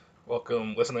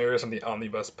Welcome, listeners, on the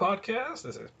Omnibus Podcast.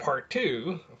 This is part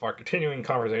two of our continuing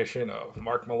conversation of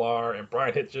Mark Millar and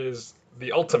Bryan Hitch's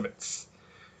The Ultimates.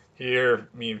 Here,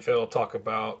 me and Phil talk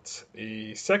about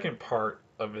the second part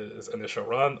of his initial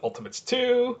run, Ultimates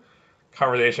 2.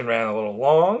 Conversation ran a little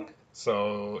long,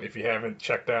 so if you haven't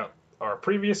checked out our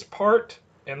previous part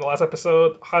in the last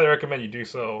episode, highly recommend you do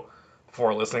so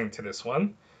before listening to this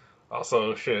one.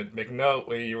 Also, should make note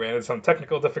we ran into some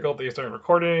technical difficulties during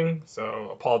recording, so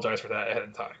apologize for that ahead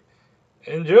of time.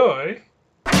 Enjoy!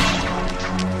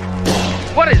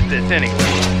 What is this anyway?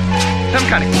 Some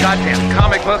kind of goddamn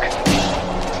comic book?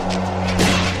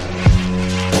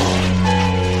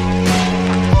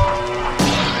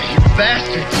 You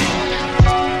bastards!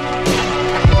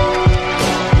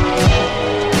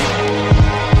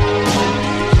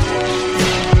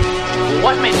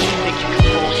 What makes you think you can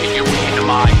bullshit your way into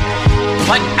mine?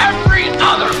 Like every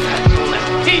other pencil-less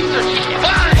piece of shit!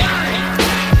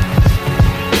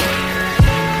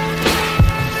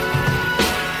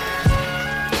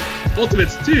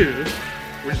 Ultimates 2,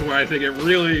 which is where I think it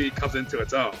really comes into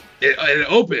its own. It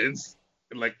opens,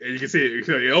 and like you can see,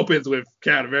 it opens with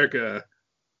Captain America,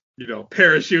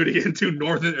 parachuting into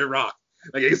northern Iraq.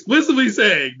 Like explicitly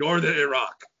saying northern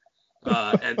Iraq.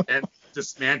 And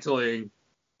dismantling,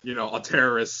 a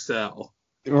terrorist cell.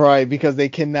 Right, because they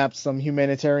kidnapped some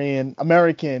humanitarian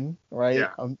American, right?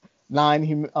 Yeah.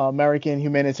 American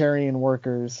humanitarian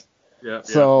workers. Yeah.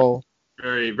 So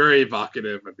very, very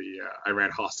evocative of the Iran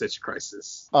hostage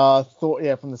crisis. Thor,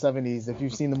 from the 70s. If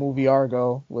you've seen the movie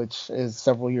Argo, which is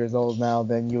several years old now,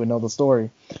 then you would know the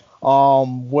story.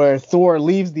 Where Thor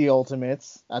leaves the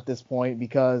Ultimates at this point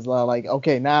because,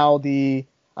 now the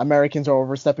Americans are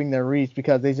overstepping their reach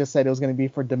because they just said it was going to be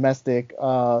for domestic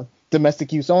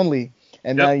use only.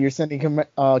 And now you're sending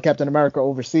Captain America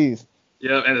overseas.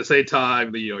 Yeah, and at the same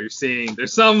time, you're seeing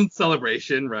there's some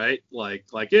celebration, right? Like,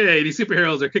 hey, these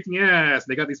superheroes are kicking ass.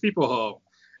 They got these people home.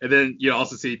 And then you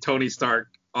also see Tony Stark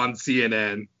on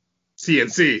CNC,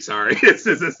 sorry. It's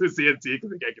CNC because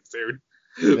they can't get sued.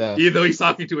 Yeah. Even though he's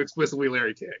talking to explicitly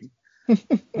Larry King.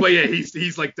 But yeah,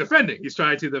 he's like defending. He's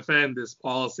trying to defend this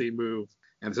policy move.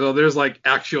 And so there's like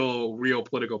actual real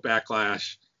political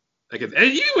backlash. And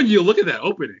even when you look at that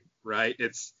opening, right?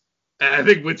 I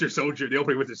think the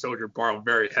opening Winter Soldier borrowed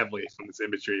very heavily from this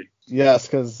imagery. Yes,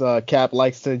 because Cap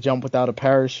likes to jump without a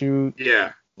parachute.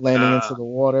 Yeah. Landing into the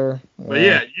water. But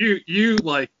yeah, you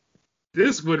like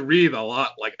this would read a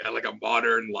lot like a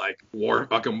modern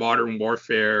modern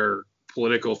warfare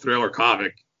political thriller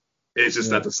comic. It's just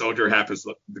that the soldier happens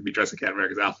to be dressed in Captain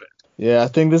America's outfit. Yeah, I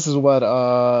think this is what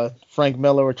Frank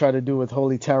Miller would try to do with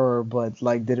Holy Terror, but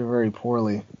did it very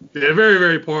poorly. Did it very,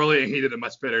 very poorly, and he did a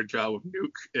much better job with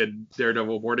Nuke and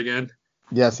Daredevil Born Again.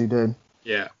 Yes, he did.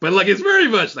 Yeah, but it's very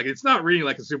much it's not reading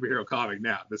like a superhero comic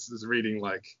now. This is reading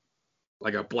like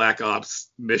a Black Ops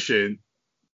mission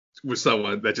with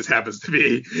someone that just happens to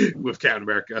be with Captain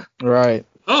America. Right.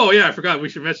 Oh yeah, I forgot. We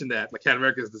should mention that. Captain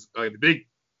America is the big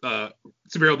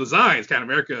superhero designs. Captain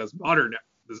America's modern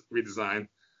redesign.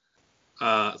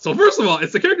 So first of all,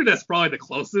 it's the character that's probably the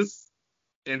closest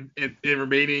in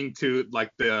remaining to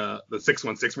the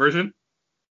 616 version.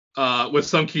 With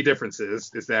some key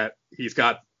differences is that he's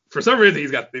got, for some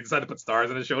reason, they decided to put stars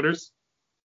on his shoulders.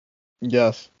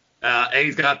 Yes. And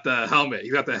he's got the helmet.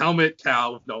 He's got the helmet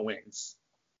cowl with no wings,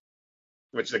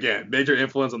 which again, major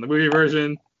influence on the movie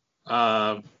version.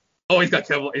 He's got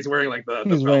Kevlar. He's wearing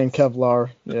he's wearing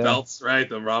Kevlar. The belts, right?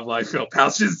 The Rovline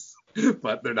pouches,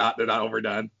 but they're not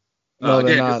overdone. No,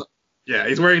 they're not.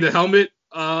 He's wearing the helmet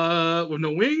with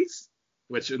no wings,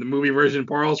 which in the movie version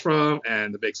borrows from,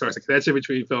 and the big source of contention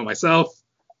between Phil and myself,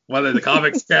 whether the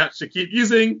comics Cap should keep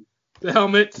using the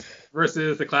helmet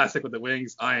versus the classic with the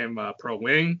wings. I am pro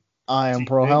wing. I am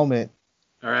pro helmet.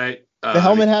 All right. The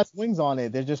helmet has wings on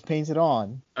it. They're just painted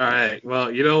on. All right. Well,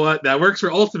 you know what? That works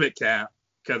for Ultimate Cap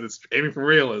because it's aiming for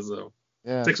realism.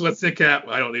 Yeah. 616 Cap,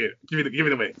 I don't need it. Give me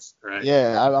the wings. All right.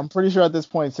 Yeah, I'm pretty sure at this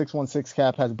point 616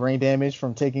 Cap has brain damage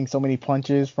from taking so many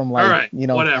punches from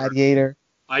Gladiator.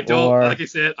 I don't, like I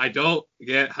said, I don't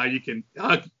get how you can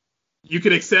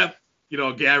accept,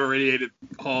 gamma radiated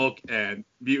Hulk and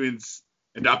mutants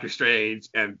and Doctor Strange,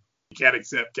 and you can't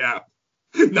accept Cap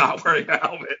not wearing a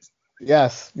helmet.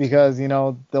 Yes, because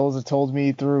those are told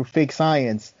me through fake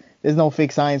science. There's no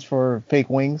fake science for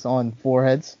fake wings on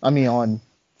foreheads. I mean on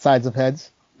sides of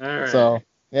heads. All right. So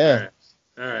yeah.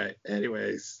 All right.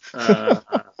 Anyways.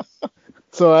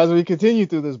 So as we continue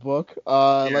through this book,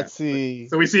 let's see.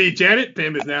 So we see Janet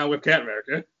Pym is now with Captain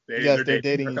America. They're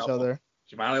dating each other.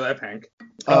 She finally left Hank.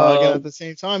 Again, at the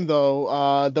same time,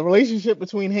 though, the relationship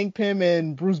between Hank Pym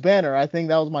and Bruce Banner, I think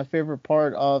that was my favorite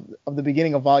part of the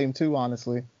beginning of Volume 2,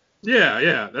 honestly.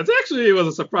 Yeah. That's actually, it was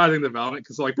a surprising development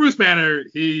because like Bruce Banner,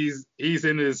 he's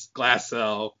in his glass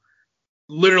cell,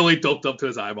 literally doped up to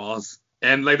his eyeballs,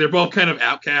 and like they're both kind of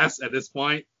outcasts at this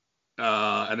point,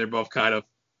 and they're both kind of.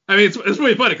 I mean, it's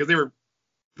really funny because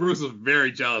Bruce was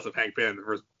very jealous of Hank Pym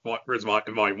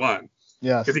in Volume 1.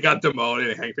 Yes. Because he got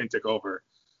demoted and Hank Pym took over.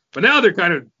 But now they're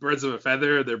kind of birds of a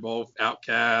feather. They're both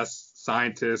outcasts,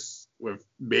 scientists with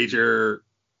major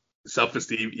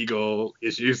self-esteem, ego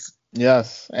issues.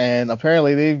 Yes, and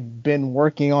apparently they've been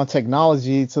working on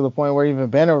technology to the point where even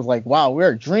Banner was like, wow,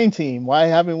 we're a dream team. Why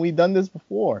haven't we done this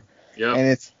before? Yep. And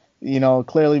it's,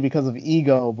 clearly because of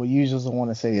ego, but you just don't want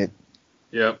to say it.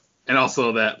 Yep. And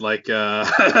also that, like,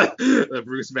 the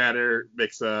Bruce Banner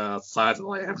makes a Silence of the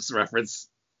Lambs reference.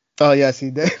 Oh, yes, he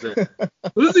did. This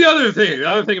is the other thing. The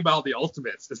other thing about the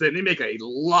Ultimates is that they make a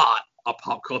lot of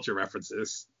pop culture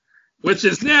references, which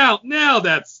is now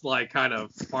that's, like, kind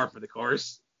of par for the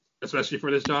course, especially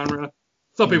for this genre.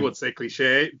 Some people would say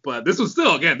cliche, but this was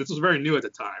still, again, this was very new at the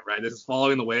time, right? This is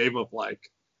following the wave of,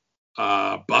 like,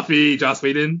 Buffy, Joss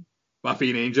Whedon, Buffy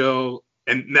and Angel,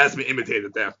 and that's been imitated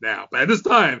to death now. But at this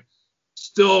time,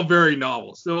 still very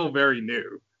novel, still very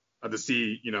new to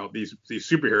see, these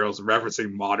superheroes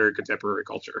referencing modern contemporary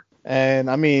culture. And,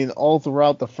 I mean, all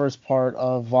throughout the first part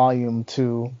of Volume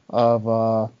 2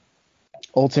 of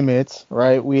Ultimates,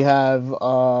 right, we have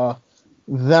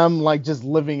them, like, just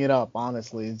living it up,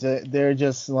 honestly. They're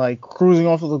just, like, cruising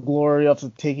off of the glory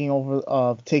of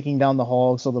taking down the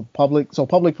Hulk. So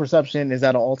public perception is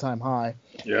at an all-time high.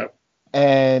 Yeah.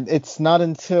 And it's not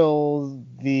until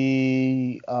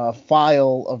the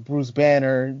file of Bruce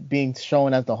Banner being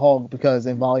shown as the Hulk, because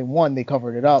in Volume 1 they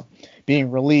covered it up,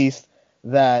 being released,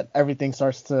 that everything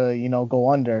starts to, go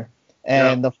under.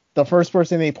 And the first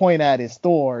person they point at is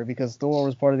Thor, because Thor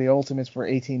was part of the Ultimates for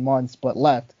 18 months but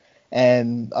left.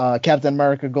 And Captain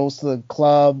America goes to the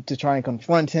club to try and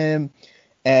confront him.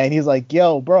 And he's like,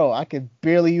 yo, bro, I could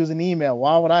barely use an email.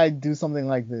 Why would I do something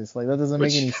like this? Like, that doesn't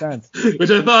make any sense.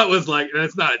 Which I thought was like, and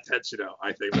it's not intentional,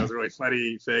 I think. That was a really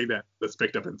funny thing that's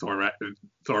picked up in Thor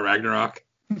Ragnarok.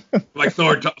 Like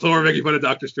Thor making fun of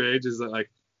Doctor Strange is like,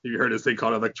 have you heard this thing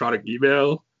called electronic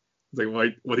email? It's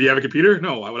like, well, do you have a computer?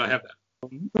 No, why would I have that?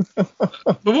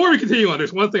 Before we continue on,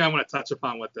 there's one thing I want to touch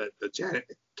upon with the Janet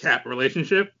Cap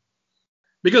relationship.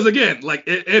 Because again, like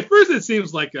at first it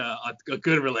seems like a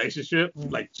good relationship.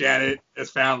 Like Janet has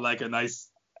found like a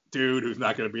nice dude who's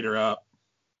not going to beat her up,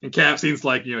 and Cap seems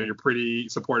like your pretty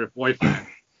supportive boyfriend.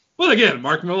 But again,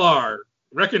 Mark Millar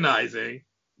recognizing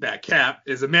that Cap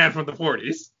is a man from the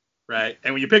 40s, right?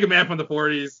 And when you pick a man from the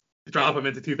 40s, drop him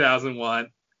into 2001,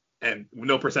 and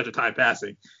no percentage of time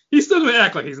passing, he's still going to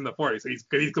act like he's in the 40s. So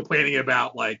he's complaining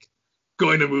about like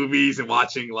going to movies and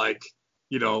watching like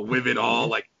women all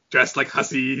like dressed like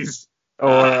hussies,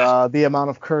 or the amount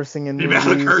of cursing in movies.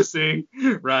 Amount of cursing,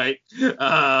 right?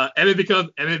 And it becomes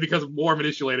more of an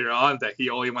issue later on that he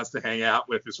only wants to hang out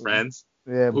with his friends,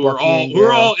 who are all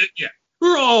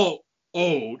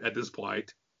old at this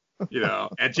point,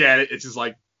 And Janet, it's just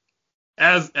like,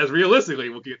 as realistically,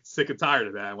 will get sick and tired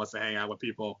of that and wants to hang out with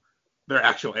people their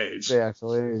actual age. Their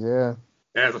actual age, yeah.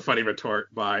 And as a funny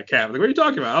retort by Cap, like, what are you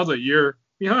talking about? I was a year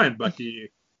behind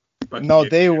Bucky. No,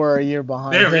 they were a year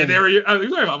behind. They were.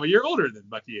 I'm a year older than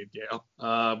Bucky and Gale.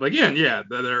 But again, yeah,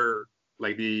 they're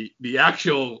like the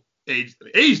actual age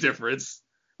difference,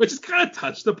 which is kind of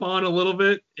touched upon a little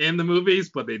bit in the movies,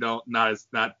 but they don't not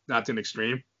to an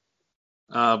extreme.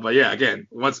 But yeah, again,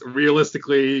 once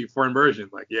realistically for immersion,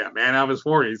 like man out of his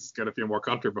 40s is gonna feel more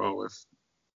comfortable with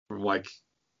like,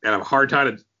 and have a hard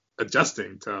time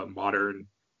adjusting to modern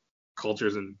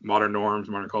cultures and modern norms,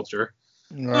 modern culture.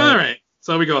 Right. All right.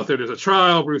 So we go through. There's a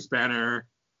trial. Bruce Banner.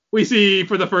 We see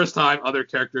for the first time other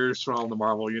characters from the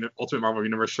Ultimate Marvel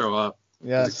Universe show up.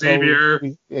 Yeah. Xavier.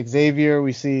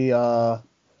 We see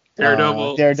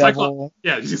Daredevil. Daredevil.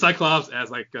 You see Cyclops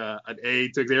as like an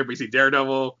aide to Xavier. We see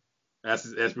Daredevil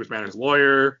as Bruce Banner's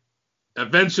lawyer.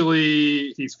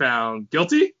 Eventually, he's found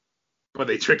guilty, but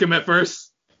they trick him at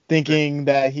first, thinking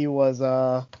that he was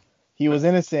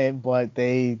innocent, but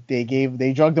they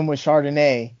drugged him with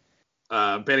Chardonnay.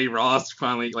 Betty Ross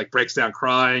finally like breaks down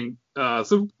crying.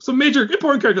 Some major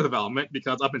important character development,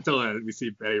 because up until then we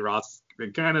see Betty Ross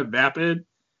been kind of vapid,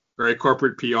 very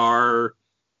corporate PR.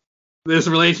 This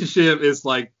relationship is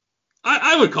like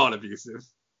I would call it abusive.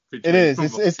 It is.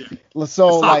 It's toxic.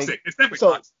 Like it's definitely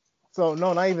toxic. So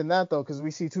no, not even that though, because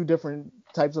we see two different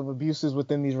types of abuses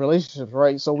within these relationships,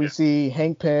 right? So we see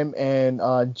Hank Pym and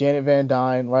Janet Van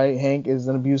Dyne, right? Hank is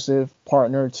an abusive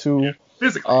partner to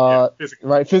physically.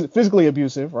 Right, physically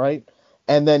abusive, right?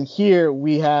 And then here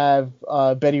we have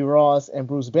Betty Ross and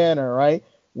Bruce Banner, right?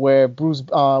 Where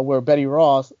Betty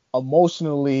Ross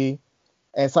emotionally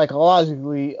and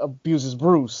psychologically abuses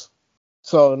Bruce.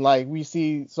 So like we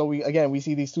see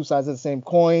these two sides of the same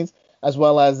coins, as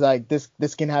well as like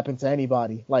this can happen to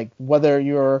anybody, like whether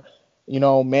you're,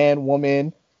 man,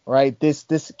 woman, right?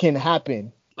 This can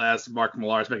happen. As Mark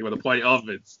Millar is making the point of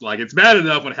it's like it's bad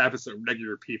enough when it happens to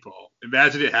regular people.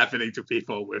 Imagine it happening to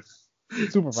people with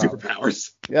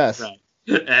superpowers. Yes. Right.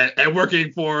 And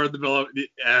working for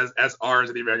as R's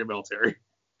in the American military.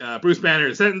 Bruce Banner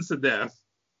is sentenced to death,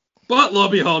 but lo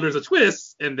and behold, there's a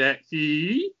twist in that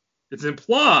it's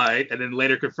implied and then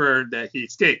later confirmed that he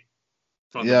escaped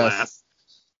from the blast,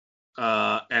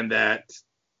 and that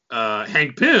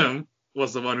Hank Pym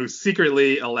was the one who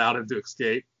secretly allowed him to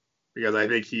escape because I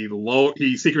think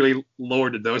he secretly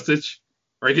lowered the dosage,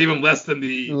 or he gave him less than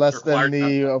the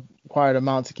required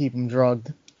amount to keep him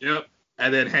drugged. Yep.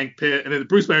 And then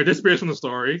Bruce Banner disappears from the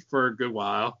story for a good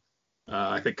while.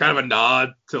 I think kind of a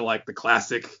nod to like the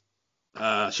classic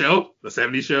show, the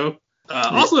 70s show.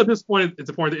 Also at this point, it's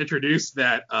important to introduce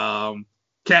that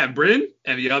Captain Britain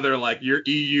and the other like your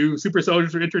EU super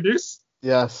soldiers are introduced.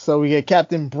 Yes, so we get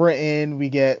Captain Britain,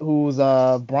 who's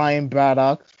Bryan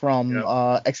Braddock from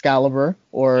Excalibur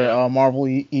or Marvel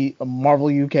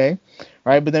UK,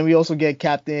 right? But then we also get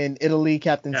Captain Italy,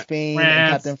 Captain Spain,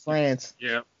 and Captain France.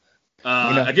 Yeah.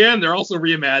 Again, they're also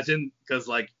reimagined because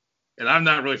and I'm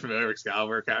not really familiar with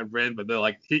Excalibur, Captain Britain, but they're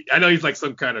like I know he's like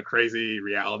some kind of crazy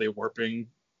reality warping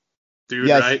dude,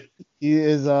 right? He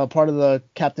is part of the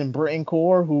Captain Britain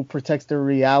Corps who protects the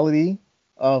reality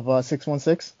of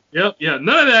 616. Yep, yeah,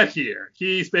 none of that here.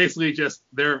 He's basically just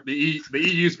the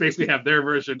EU's basically have their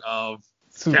version of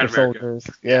super soldiers.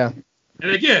 Yeah.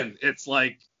 And again, it's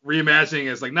like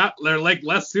reimagining is like they're like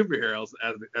less superheroes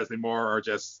as they more are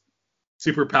just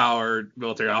superpowered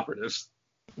military operatives.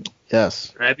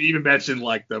 Yes. Right. They even mentioned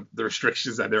like the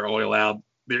restrictions that they're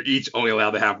each only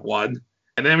allowed to have one.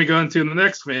 And then we go into the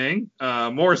next thing,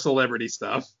 more celebrity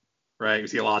stuff. Right. We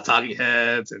see a lot of talking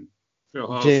heads and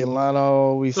Jay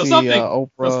Leno, we see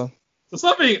Oprah. So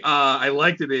something I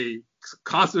like that they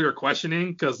constantly are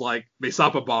questioning because like they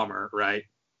stop a bomber, right?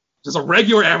 Just a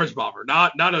regular average bomber,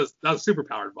 not a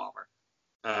superpowered bomber,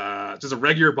 just a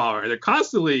regular bomber. And they're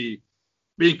constantly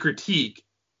being critiqued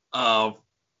of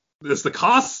this. The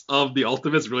costs of the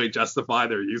Ultimates really justify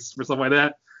their use for something like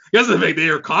that. Because the thing, they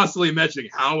are constantly mentioning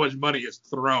how much money is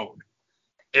thrown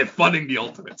in funding the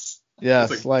Ultimates.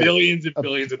 Yes, it's like billions and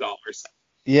billions of dollars.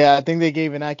 Yeah, I think they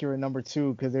gave an accurate number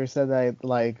too, because they said that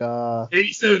like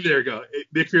 87. There you go.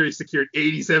 Nick Fury secured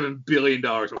 $87 billion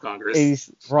from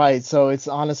Congress. Right. So it's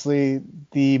honestly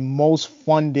the most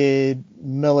funded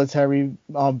military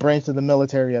branch of the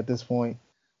military at this point.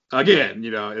 Again,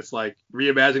 it's like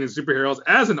reimagining superheroes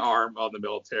as an arm of the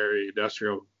military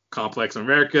industrial complex in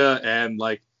America, and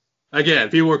like again,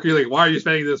 people were like, why are you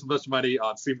spending this much money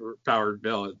on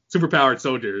superpowered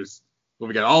soldiers when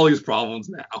we got all these problems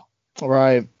now?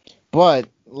 Right. But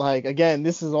like again,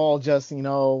 this is all just,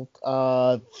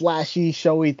 flashy,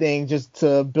 showy thing just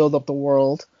to build up the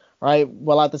world, right?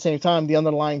 Well, at the same time, the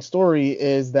underlying story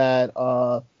is that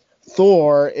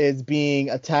Thor is being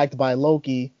attacked by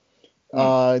Loki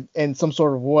in some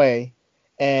sort of way.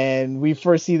 And we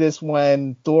first see this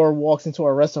when Thor walks into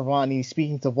a restaurant and he's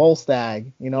speaking to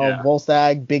Volstagg.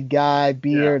 Volstagg, big guy,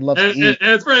 beard, loves to eat.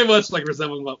 And it's very much like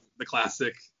resembling the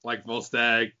classic, like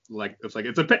Volstagg. Like it's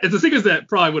a sequence that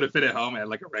probably would have fit at home at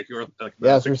like a regular.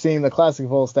 Yes, we're seeing the classic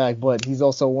Volstagg, but he's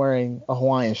also wearing a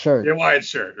Hawaiian shirt. Hawaiian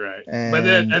shirt, right? But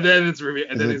then it's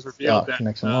revealed that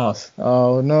connection lost.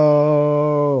 Oh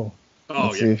no.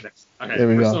 Oh yeah. Okay, there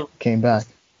we go. Came back.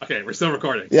 Okay, we're still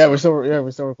recording. Yeah, we're still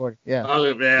recording. Yeah.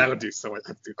 Oh man, I'm gonna have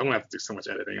to do so much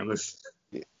editing on this.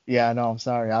 Yeah, no, I'm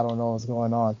sorry. I don't know what's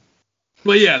going on.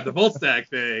 But yeah, the Volstagg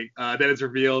thing. Then it's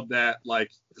revealed that like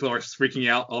Thor's freaking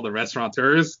out all the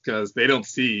restaurateurs because they don't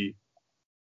see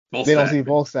Volstagg. They don't see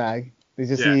Volstagg. They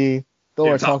just see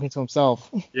Thor talking to himself.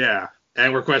 Yeah,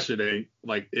 and we're questioning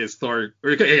like is Thor?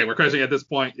 We're questioning at this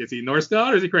point: is he Norse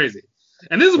god or is he crazy?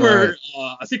 And this is where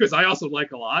a sequence I also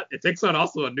like a lot. It takes on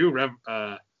also a new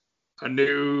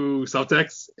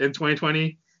subtext in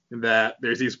 2020 in that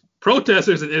there's these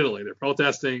protesters in Italy. They're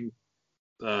protesting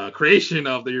the creation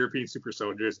of the European super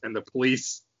soldiers, and the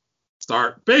police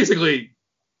start basically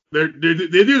they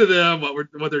do to them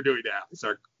what they're doing now. They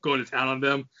start going to town on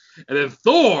them, and then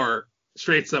Thor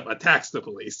straight up attacks the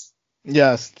police.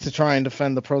 Yes, to try and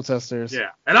defend the protesters. Yeah,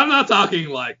 and I'm not talking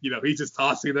like he's just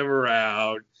tossing them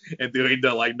around and doing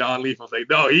the like non-lethal thing.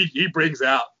 No, he brings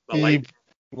out the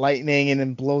lightning and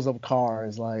then blows up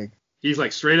cars. Like, he's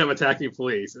like straight up attacking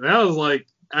police, and that was like,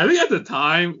 I think at the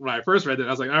time when I first read it, I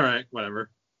was like, all right, whatever,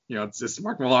 it's just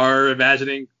Mark Millar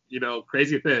imagining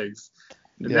crazy things.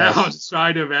 And now I'm just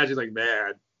trying to imagine, like,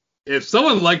 man, if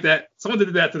someone did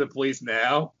that to the police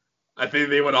now, I think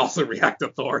they would also react to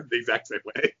Thor the exact same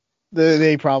way.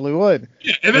 They probably would.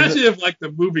 Yeah, imagine if like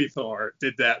the movie Thor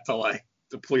did that to like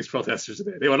the police protesters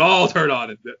today. They would all turn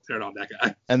on that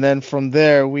guy. And then from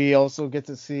there, we also get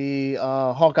to see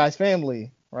Hawkeye's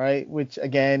family, right? Which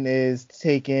again is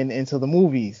taken into the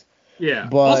movies. Yeah.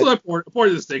 But also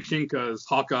important distinction, because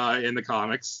Hawkeye in the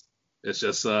comics is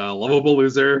just a lovable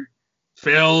loser,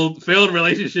 failed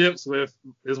relationships with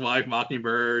his wife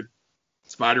Mockingbird,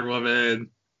 Spider-Woman.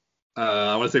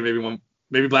 I want to say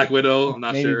maybe Black Widow. I'm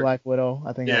not sure. Maybe Black Widow.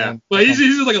 I think. Yeah, but he's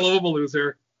just like a lovable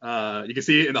loser. You can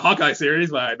see it in the Hawkeye series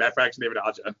by Matt Fraction, David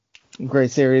Aja.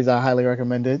 Great series. I highly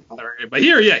recommend it. But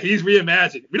here, yeah, he's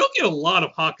reimagined. We don't get a lot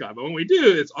of Hawkeye, but when we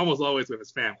do, it's almost always with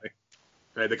his family.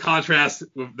 Right? The contrast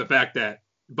with the fact that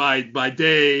by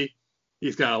day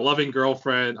he's got a loving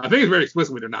girlfriend. I think it's very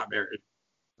explicit when they're not married.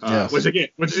 Yes. Which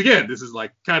again, this is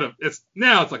like kind of it's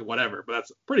like whatever, but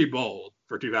that's pretty bold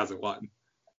for 2001.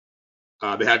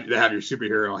 They have your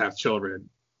superhero have children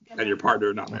and your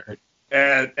partner not married,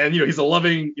 and he's a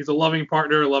loving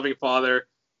partner, a loving father.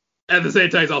 At the same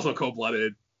time, he's also a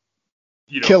cold-blooded,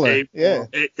 killer,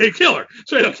 a killer,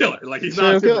 straight up killer. Like he's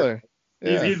not a killer.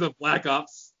 Yeah. He's a Black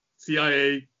Ops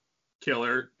CIA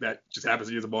killer that just happens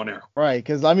to use a bow and arrow. Right,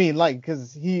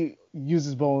 because he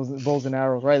uses bows and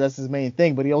arrows, right? That's his main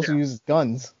thing, but he also uses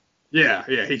guns. Yeah,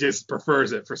 he just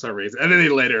prefers it for some reason, and then they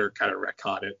later kind of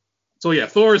retcon it. So yeah,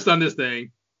 Thor's done this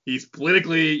thing. He's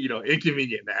politically,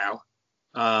 inconvenient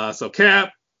now. So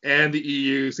Cap and the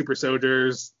EU super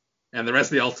soldiers and the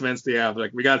rest of the Ultimates, they have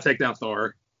like, we gotta take down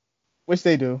Thor. Which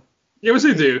they do. Yeah, which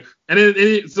they do. And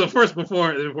then so first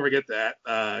before we get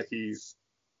that, he's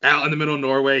out in the middle of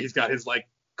Norway. He's got his like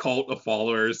cult of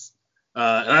followers.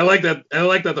 And I like that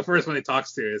the first one he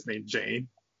talks to is named Jane,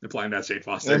 implying that's Jane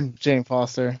Foster. Jane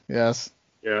Foster, yes.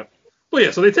 Yeah. But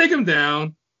yeah, so they take him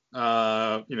down.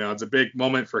 It's a big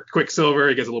moment for Quicksilver.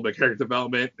 He gets a little bit of character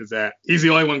development. Is that he's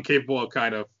the only one capable of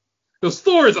because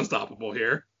Thor is unstoppable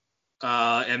here.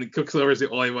 And Quicksilver is the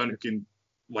only one who can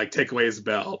like take away his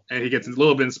belt, and he gets a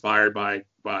little bit inspired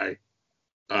by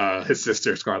his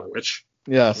sister Scarlet Witch.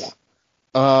 Yes.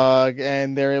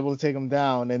 And they're able to take him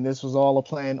down, and this was all a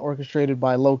plan orchestrated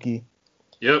by Loki.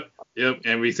 Yep.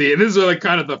 And we see, and this is like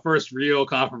kind of the first real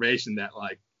confirmation that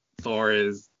like Thor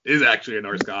is actually a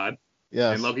Norse god.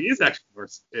 Yes. And Loki is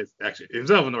actually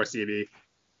himself a Norse deity,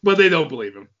 but they don't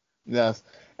believe him. Yes.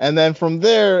 And then from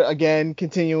there, again,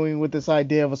 continuing with this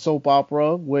idea of a soap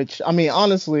opera, which, I mean,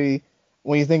 honestly,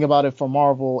 when you think about it for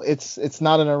Marvel, it's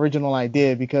not an original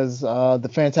idea, because the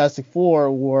Fantastic Four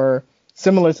were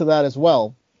similar to that as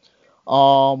well.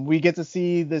 We get to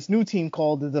see this new team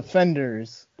called the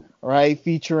Defenders, right?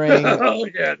 Featuring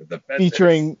the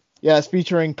Defenders.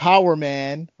 Featuring Power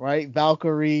Man, right?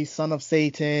 Valkyrie, Son of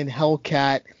Satan,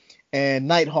 Hellcat, and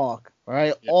Nighthawk, right?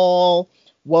 Yep. All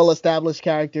well-established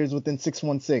characters within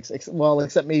 616.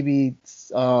 Except maybe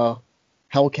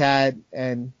Hellcat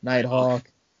and Nighthawk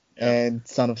and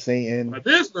Son of Satan. But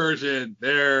this version,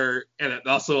 and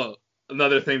also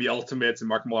another thing the Ultimates and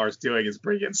Mark Millar is doing is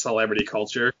bringing in celebrity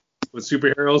culture with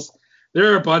superheroes.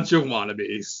 There are a bunch of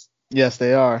wannabes. Yes,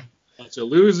 they are. A bunch of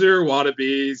loser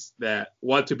wannabes that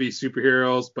want to be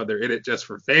superheroes, but they're in it just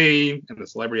for fame and the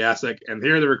celebrity aspect. And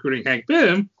here they're recruiting Hank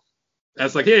Pym.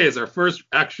 That's like, hey, it's our first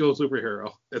actual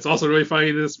superhero. It's also really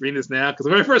funny reading this now, because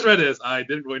when I first read this, I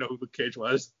didn't really know who Luke Cage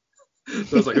was. So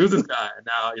I was like, who's this guy? And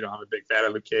now, I'm a big fan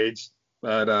of Luke Cage.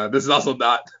 But this is also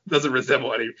doesn't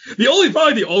resemble any.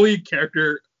 Probably the only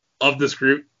character of this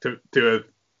group to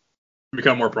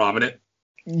become more prominent.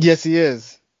 Yes, he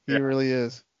is. He really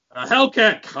is.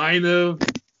 Hellcat kind of.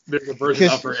 There's a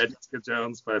version of her at Jessica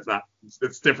Jones, but it's not.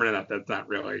 It's different enough that it's not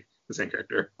really the same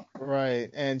character. Right,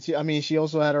 and she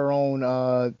also had her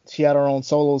own. She had her own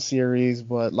solo series,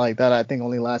 but like that, I think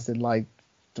only lasted like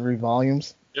 3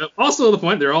 volumes. Yep. Also, the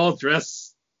point they're all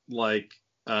dressed like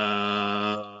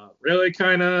really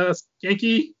kind of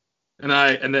skanky, and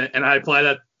I apply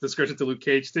that description to Luke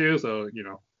Cage too. So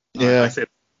I say it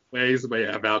ways,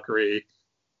 but Valkyrie,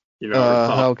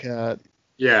 Hellcat.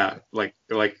 Yeah, like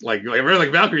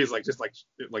Valkyrie is like just like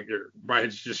your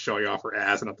Bryan's just showing off her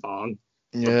ass in a thong.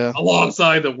 Yeah.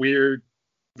 Alongside the weird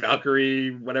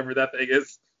Valkyrie, whatever that thing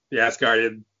is, the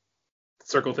Asgardian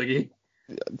circle thingy.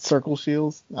 Circle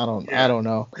shields? I don't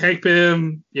know. Hank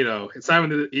Pym,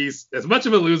 Simon, he's as much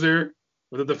of a loser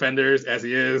with the Defenders as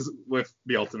he is with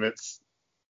the Ultimates.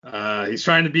 He's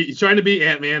trying to be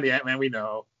Ant-Man, the Ant-Man we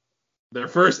know. Their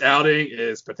first outing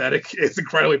is pathetic. It's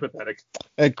incredibly pathetic.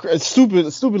 It's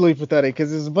stupidly pathetic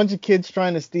because there's a bunch of kids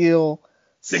trying to steal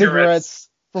cigarettes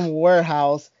from a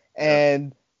warehouse,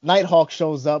 and Nighthawk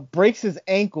shows up, breaks his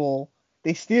ankle.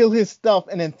 They steal his stuff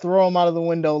and then throw him out of the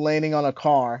window, landing on a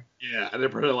car. Yeah, and they're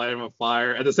putting to light him on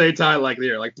fire. At the same time, like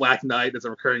Black Knight, there's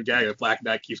a recurring gag that Black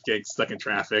Knight keeps getting stuck in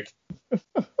traffic.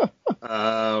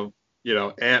 Ant-Man,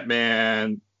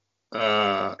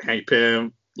 Hank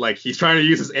Pym, like he's trying to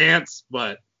use his ants,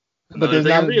 but there's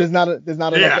not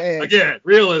enough ants. Again,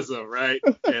 realism, right?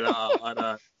 And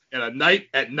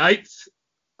at night,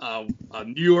 a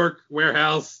New York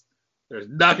warehouse, there's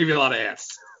not gonna be a lot of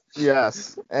ants.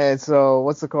 Yes, and so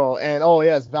what's it called? And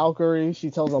yes, Valkyrie.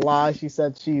 She tells a lie. She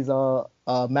said she's a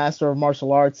master of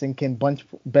martial arts and can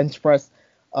bench press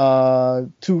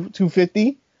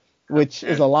 250, which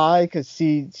is a lie because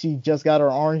she just got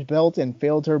her orange belt and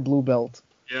failed her blue belt.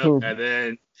 Yep. And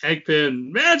then Hank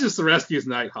Pym manages to rescue his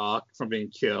Nighthawk from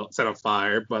being set on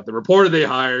fire, but the reporter they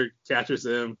hired catches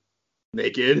him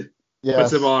naked,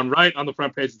 puts him right on the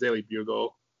front page of the Daily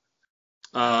Bugle.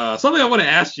 Something I want to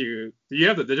ask you: do you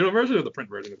have the digital version or the print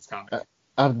version of this comic?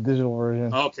 I have the digital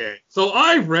version. Okay, so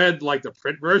I've read like the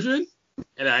print version,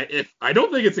 and I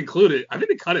don't think it's included. I think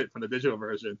they cut it from the digital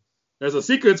version. There's a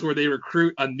sequence where they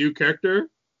recruit a new character,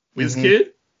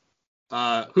 WizKid,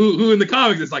 who in the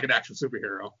comics is like an actual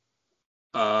superhero.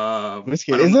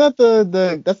 WizKid, isn't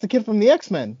that that's the kid from the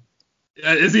X-Men?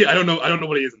 Is he? I don't know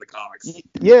what he is in the comics.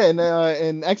 Yeah,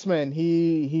 in X-Men,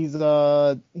 he's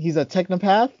a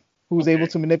technopath who's able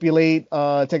to manipulate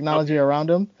technology around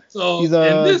him. So he's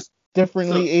a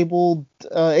differently abled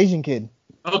Asian kid.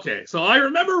 Okay, so I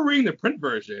remember reading the print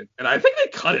version, and I think they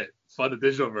cut it for the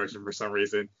digital version for some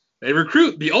reason. They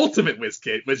recruit the ultimate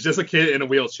WizKid, which is just a kid in a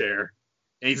wheelchair,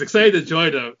 and he's excited to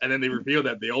join them, and then they reveal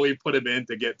that they only put him in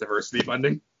to get diversity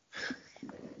funding,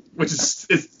 which is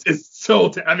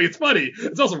so. It's funny.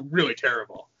 It's also really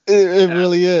terrible. It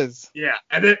really is. Yeah,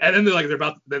 and then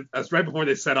that's right before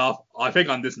they set off. I think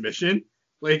on this mission,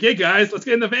 like, hey guys, let's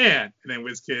get in the van. And then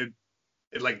WizKid,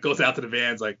 it like goes out to the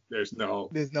vans, like there's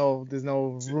no room. There's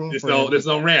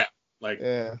no ramp. Like,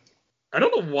 yeah, I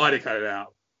don't know why they cut it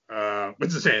out. But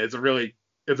just saying, it's a really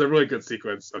good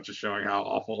sequence of just showing how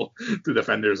awful the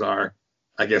defenders are.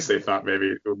 I guess they thought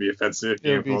maybe it would be offensive.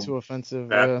 It would be too offensive.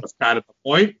 That's kind of the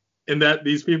point, in that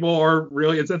these people are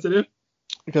really insensitive.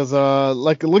 Because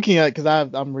like looking at, because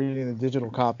I'm reading the digital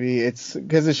copy, it's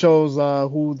because it shows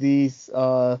who the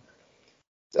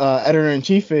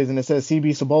editor-in-chief is, and it says C.B.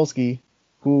 Cebulski,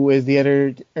 who is the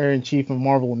editor-in-chief of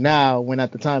Marvel now, when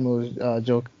at the time it was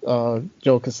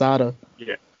Joe Quesada.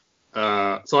 Yeah.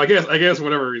 So I guess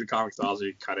whatever reason comic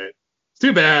Nostalgia cut it. It's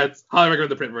too bad. Highly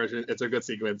recommend the print version. It's a good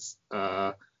sequence.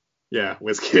 Yeah,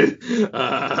 WizKid.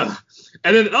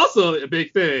 And then also a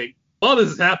big thing, while this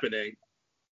is happening,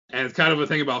 and it's kind of a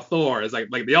thing about Thor, is like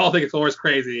they all think Thor's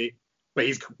crazy, but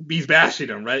he's bashing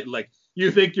him, right? Like,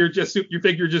 you think you're just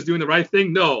doing the right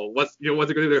thing? No, what's it gonna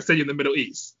do? They're sending you in the Middle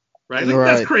East, right? Like,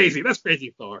 that's crazy. That's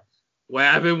crazy, Thor. What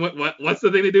happened? What's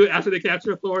the thing they do after they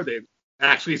capture Thor? They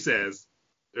actually says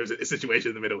there's a situation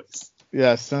in the Middle East.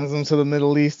 Yeah, sends them to the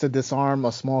Middle East to disarm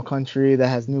a small country that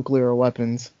has nuclear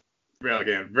weapons. Well,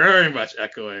 again, very much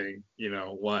echoing,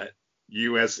 what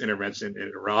U.S. intervention in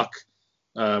Iraq.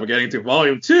 We're getting to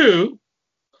Volume 2,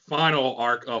 final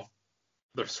arc of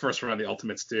the first run of the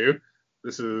Ultimates 2.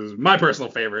 This is my personal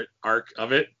favorite arc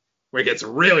of it, where it gets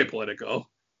really political.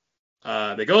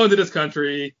 They go into this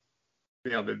country,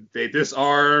 they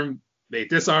disarm the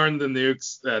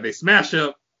nukes, they smash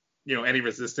up, any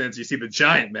resistance. You see the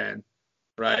giant men,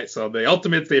 right? So the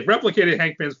Ultimates, they've replicated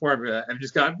Hank Pym's formula and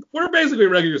we're basically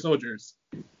regular soldiers,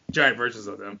 giant versions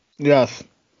of them. Yes.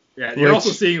 Yeah, you're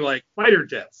also seeing like fighter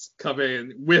jets come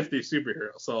in with these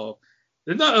superheroes. So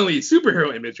there's not only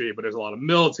superhero imagery, but there's a lot of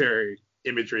military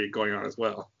imagery going on as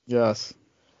well. Yes.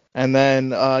 And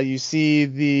then you see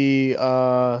the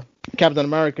Captain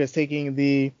America is taking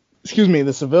the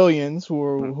civilians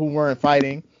who weren't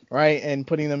fighting, right, and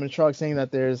putting them in trucks, saying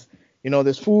that there's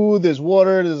food, there's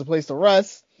water, there's a place to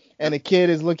rest, and the kid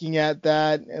is looking at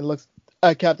that and looks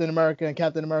at Captain America, and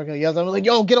Captain America yells at him like,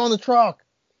 "Yo, get on the truck!"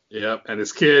 Yep, and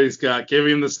this kid, he's got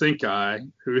giving him the stink eye,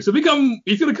 he's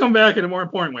gonna come back in a more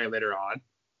important way later on.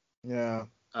 Yeah.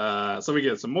 So we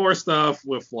get some more stuff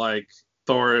with like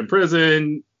Thor in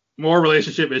prison, more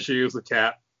relationship issues with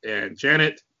Cap and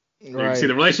Janet. Right. You can see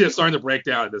the relationship starting to break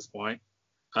down at this point,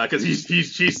 because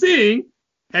she's seeing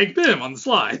Hank Pym on the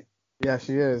slide. Yeah,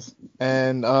 she is,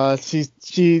 and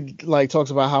she like talks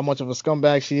about how much of a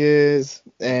scumbag she is,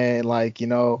 and like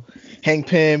Hank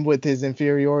Pym with his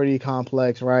inferiority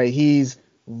complex, right? He's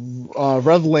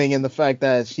reveling in the fact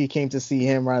that she came to see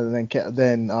him rather than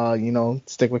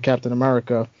stick with Captain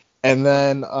America. And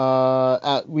then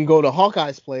we go to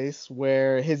Hawkeye's place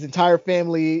where his entire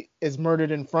family is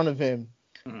murdered in front of him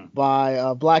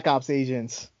by Black Ops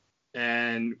agents.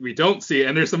 And we don't see,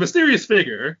 and there's a mysterious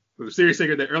figure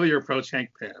that earlier approached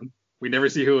Hank Pym. We never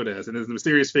see who it is, and there's a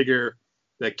mysterious figure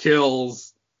that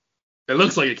kills. It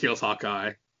looks like it kills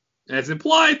Hawkeye, and it's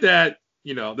implied that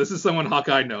this is someone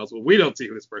Hawkeye knows, but we don't see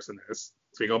who this person is.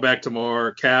 So we go back to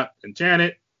more Cap and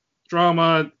Janet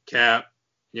drama. Cap,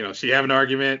 she have an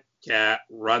argument. Cap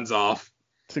runs off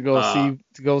to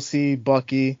go see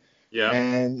Bucky. Yeah,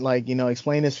 and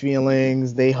explain his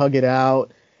feelings. They hug it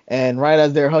out. And right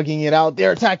as they're hugging it out,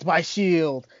 they're attacked by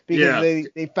S.H.I.E.L.D. because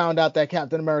they found out that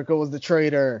Captain America was the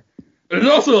traitor. There's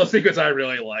also a sequence I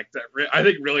really like that I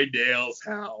think really nails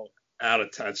how out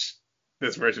of touch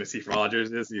this version of Steve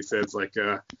Rogers is. He says,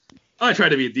 I try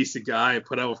to be a decent guy and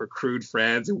put up with her crude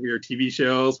friends and weird TV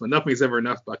shows, but nothing's ever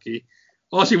enough, Bucky.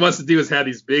 All she wants to do is have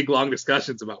these big, long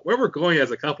discussions about where we're going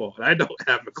as a couple, and I don't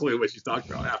have a clue what she's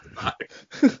talking about half the time.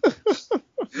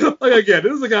 Again,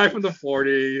 this is a guy from the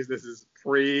 40s. This is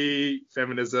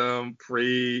pre-feminism,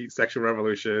 pre-sexual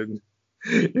revolution.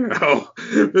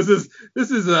 This is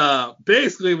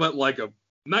basically what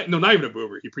not even a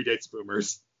boomer. He predates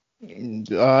boomers.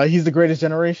 He's the greatest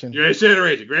generation.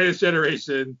 Greatest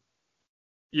generation.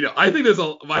 I think there's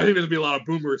gonna be a lot of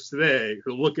boomers today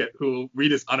who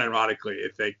read this unironically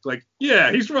and think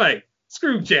yeah, he's right.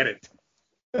 Screw Janet.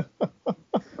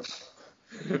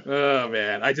 Oh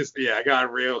man, I got a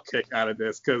real kick out of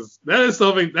this because that's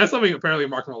something apparently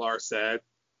Mark Millar said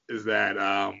is that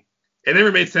it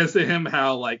never made sense to him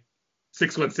how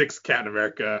 616 Captain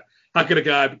America, how could a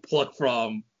guy plucked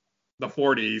from the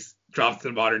 40s dropped to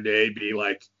the modern day be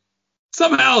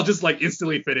somehow just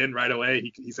instantly fit in right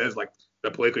away. He says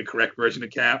the politically correct version of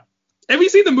Cap, and we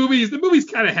see the movies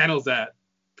kind of handles that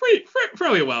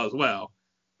fairly well as well,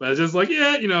 but it's just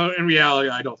in reality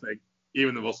I don't think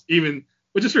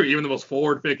which is true, even the most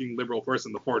forward-thinking liberal person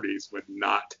in the 40s would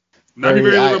not be very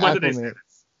liberal about today's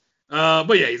standards.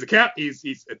 But yeah, he's a Cap.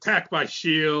 He's attacked by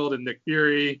S.H.I.E.L.D. and Nick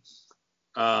Fury.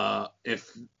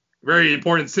 If very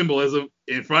important symbolism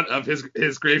in front of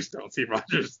his gravestone, Steve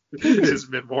Rogers, his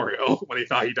memorial when he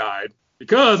thought he died,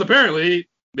 because apparently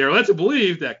they're led to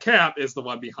believe that Cap is the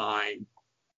one behind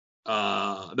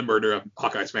the murder of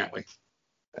Hawkeye's family.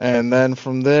 And then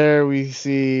from there, we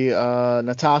see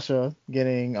Natasha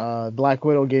Black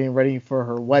Widow getting ready for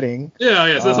her wedding.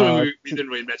 Yeah. So that's something we didn't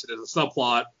really mention. There's a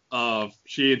subplot of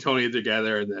she and Tony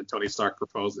together, and then Tony Stark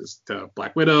proposes to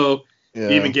Black Widow. Yeah.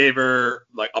 He even gave her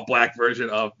a black version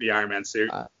of the Iron Man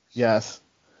suit. Yes.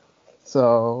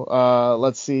 So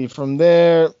let's see. From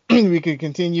there, we could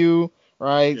continue.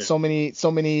 Right. Yeah. So many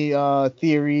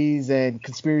theories and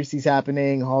conspiracies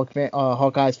happening.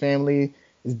 Hawkeye's family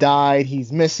has died. He's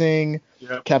missing.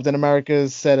 Yep. Captain America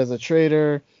is set as a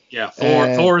traitor. Yeah.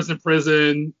 Thor is in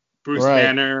prison. Bruce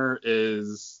Banner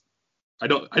is. I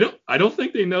don't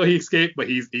think they know he escaped, but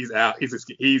he's out.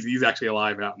 He's actually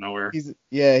alive out nowhere. He's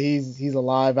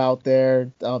alive out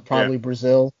there. Probably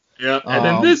Brazil. Yeah. And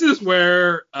then this is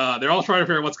where they're all trying to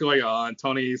figure out what's going on.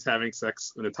 Tony's having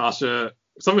sex with Natasha.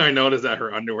 Something I noticed that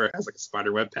her underwear has a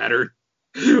spider web pattern,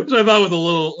 which I thought was a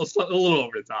little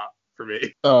over the top for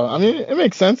me. I mean, it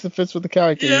makes sense. It fits with the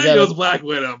character. Yeah, it goes Black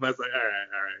Widow. But I was like,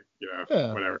 all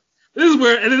right, whatever. This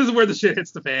is where the shit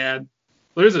hits the fan.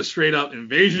 There's a straight up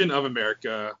invasion of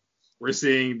America. We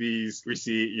see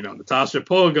Natasha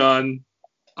pull a gun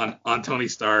on Tony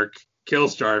Stark,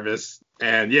 kills Jarvis,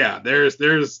 and there's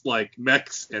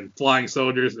mechs and flying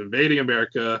soldiers invading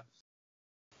America.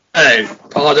 I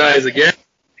apologize again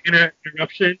for the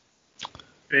interruption.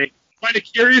 I find it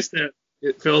curious that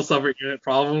it fills some unit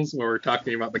problems when we're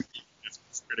talking about the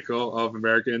critical of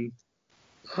American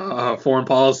foreign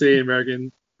policy,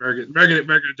 American in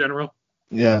general.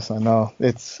 Yes, I know.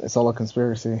 It's all a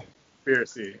conspiracy.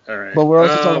 Conspiracy, all right. But we're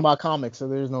also talking about comics, so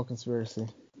there's no conspiracy.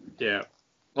 Yeah.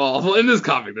 Well, in this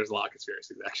comic, there's a lot of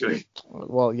conspiracies, actually.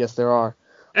 Well, yes, there are.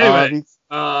 Anyway,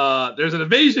 there's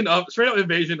an straight up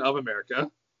invasion of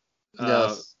America.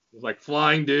 Yes.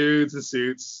 Flying dudes in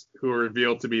suits who are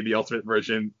revealed to be the ultimate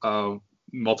version of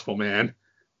Multiple Man.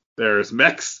 There's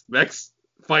mechs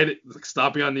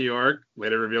stopping on New York,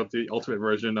 later revealed to be the ultimate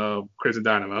version of Crimson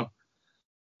Dynamo.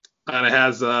 And it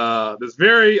has this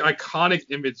very iconic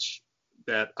image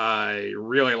that I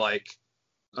really like.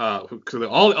 All the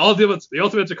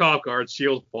ultimate Chekov cards,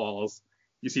 S.H.I.E.L.D. falls.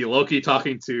 You see Loki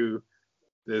talking to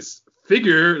this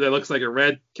figure that looks like a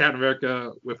red Captain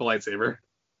America with a lightsaber.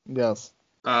 Yes.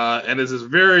 And there's this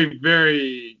very,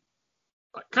 very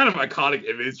kind of iconic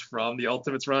image from the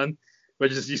Ultimates run,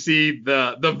 which is you see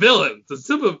the villains, the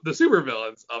super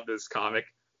villains of this comic,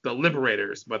 the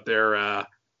Liberators, but they're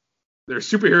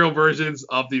superhero versions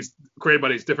of these created by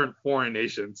these different foreign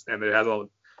nations, and it has a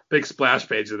big splash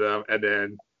page of them, and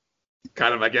then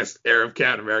kind of, I guess, Arab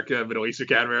Captain America, Middle Eastern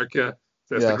Captain America.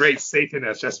 So it's the great Satan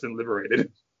that's just been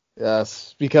liberated.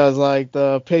 Yes, because like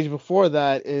the page before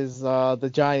that is the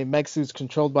giant mech suits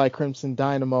controlled by Crimson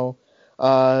Dynamo,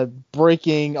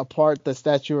 breaking apart the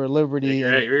Statue of Liberty. You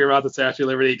hear about the Statue of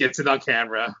Liberty, gets it on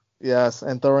camera. Yes,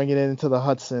 and throwing it into the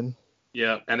Hudson.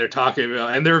 Yeah, and they're talking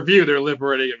about, and their view, they're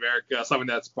liberating America, something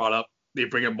that's brought up. They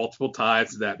bring it multiple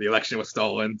times that the election was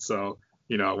stolen, so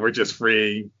we're just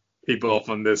freeing people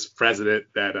from this president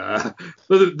that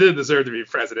didn't deserve to be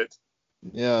president.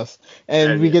 Yes,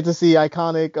 and we get to see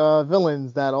iconic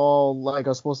villains that all like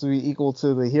are supposed to be equal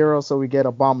to the hero. So we get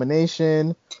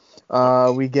Abomination,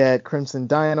 we get Crimson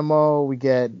Dynamo, we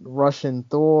get Russian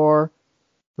Thor,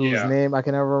 whose name I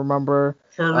can never remember.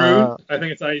 Faroon, I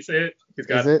think it's how you say it.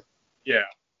 Is it? Yeah.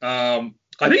 I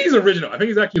think he's original. I think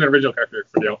he's actually an original character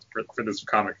for this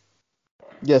comic.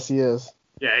 Yes, he is.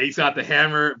 Yeah, he's got the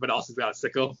hammer, but also he's got a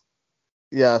sickle.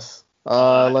 Yes.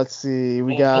 Let's see.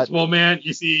 We got Multiple Man.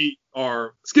 You see,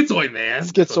 or Schizoid Man.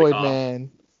 Schizoid Man,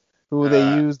 who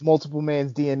they used Multiple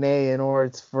Man's DNA in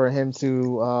order for him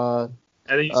to.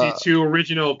 And then you see two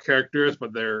original characters,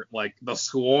 but they're like the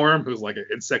Swarm, who's like an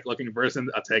insect-looking person.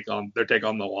 Their take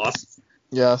on the Wasp.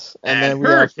 Yes, and then we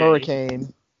have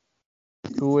Hurricane,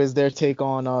 who is their take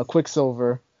on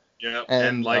Quicksilver. Yeah,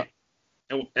 and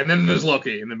then there's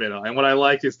Loki in the middle. And what I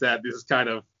like is that this is kind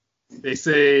of, they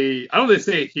say, I don't know if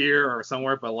they say it here or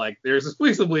somewhere, but like there's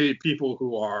explicitly people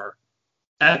who are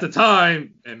at the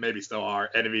time, and maybe still are,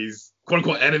 enemies, quote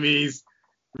unquote enemies,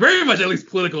 very much at least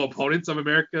political opponents of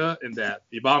America, in that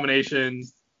the Abomination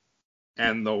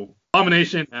and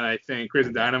I think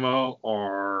Crimson Dynamo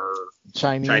are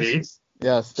Chinese.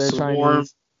 Yes, they're Swarm,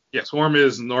 Chinese. Yeah, Swarm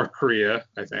is North Korea,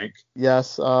 I think.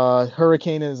 Yes,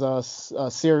 Hurricane is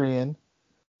Syrian.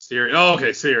 Syrian. Oh,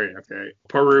 okay, Syrian. Okay.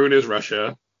 Perun is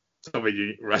Russia.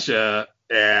 Russia,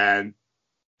 and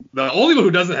the only one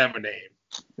who doesn't have a name.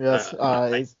 Yes,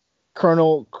 is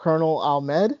Colonel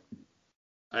Ahmed.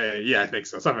 Yeah, I think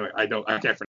so. Something like I can't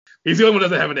remember. He's the only one who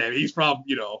doesn't have a name. He's from,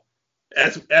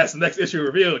 as the next issue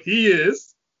revealed, he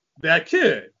is that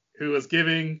kid who was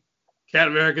giving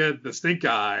Captain America the stink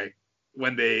eye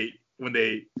when they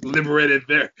liberated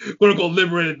their quote unquote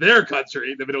liberated their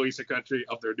country, the Middle Eastern country,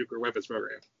 of their nuclear weapons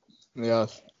program.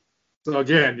 Yes. So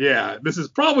again, yeah, this is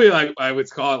probably like I would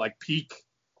call it like peak.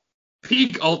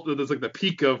 There's like the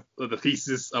peak of the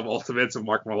thesis of Ultimates of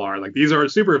Mark Millar. Like these are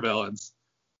supervillains,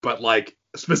 but like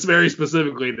very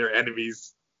specifically, their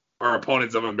enemies are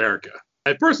opponents of America.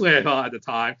 I thought at the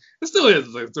time, it still is.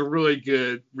 Like, it's a really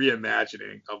good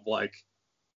reimagining of like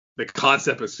the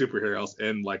concept of superheroes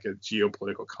in like a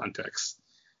geopolitical context.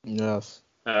 Yes.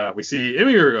 We see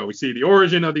the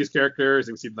origin of these characters,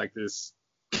 and we see like this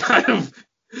kind of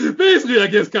basically, I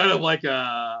guess, kind of like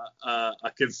a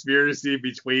conspiracy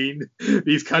between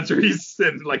these countries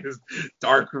and like this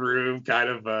dark room kind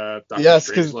of Dr.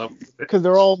 Yes, because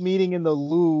they're all meeting in the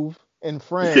Louvre in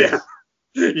France.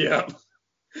 Yeah.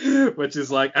 Which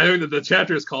is like, I think the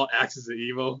chapter is called Axis of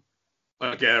Evil.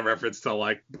 Again, a reference to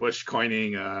like Bush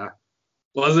coining.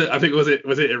 Was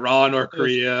it Iran or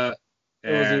Korea?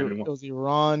 It was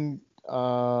Iran.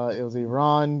 It was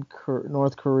Iran,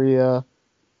 North Korea.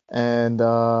 And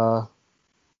I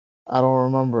don't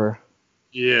remember.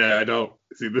 Yeah, I don't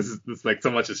see. This is like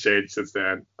so much has changed since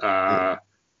then. Yeah,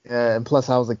 and plus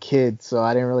I was a kid, so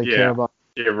I didn't really care about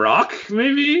Iraq.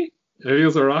 Maybe it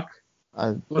was Iraq.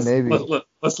 Maybe.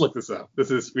 Let's look this up.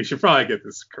 We should probably get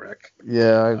this correct.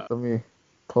 Yeah, let me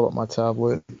pull up my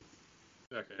tablet.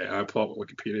 Okay, I'll pull up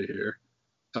Wikipedia here.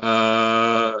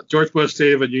 George Bush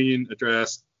State of the Union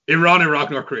address: Iran,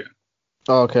 Iraq, North Korea.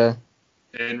 Oh, okay.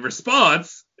 In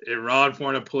response, Iran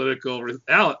formed a political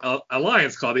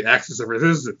alliance called the Axis of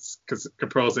Resistance,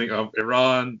 composing of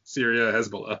Iran, Syria,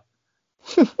 Hezbollah.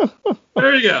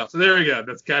 There we go.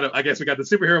 That's kind of, I guess we got the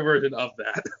superhero version of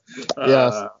that.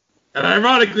 Yes. And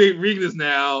ironically, reading this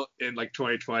now in like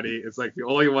 2020, it's like the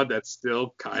only one that's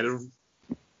still kind of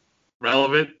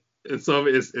relevant in some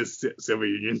is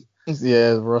Soviet Union.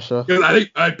 Yeah, Russia. Because I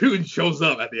think Putin shows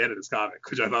up at the end of this comic,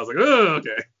 which I thought was like, oh,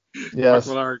 okay. Yes.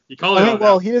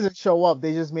 He doesn't show up.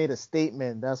 They just made a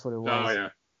statement. That's what it was. Oh, yeah.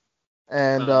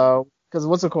 And because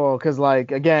what's it called? Because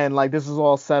like again, like this is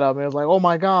all set up, and it's like, oh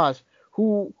my gosh,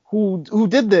 who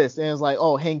did this? And it's like,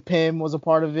 oh, Hank Pym was a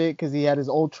part of it because he had his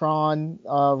Ultron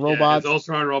robots. Yeah, his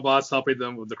Ultron robots helping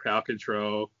them with the crowd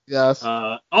control. Yes.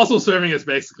 Also serving as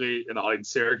basically an audience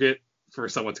surrogate for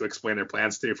someone to explain their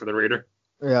plans to for the reader.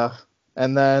 Yeah.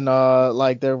 And then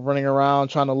like they're running around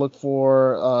trying to look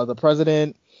for the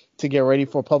president to get ready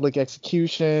for public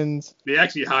executions. They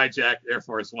actually hijacked Air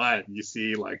Force One. You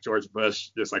see like George Bush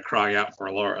just like crying out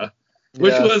for Laura,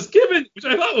 which which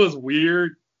I thought was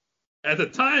weird at the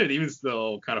time, and even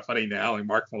still kind of funny now. Like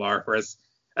Mark Millar, for as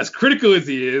critical as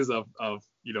he is of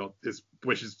his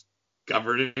Bush's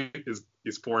governing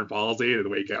his foreign policy and the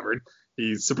way he governed,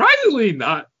 he's surprisingly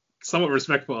not somewhat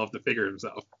respectful of the figure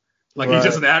himself. Like he's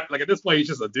just at this point he's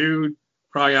just a dude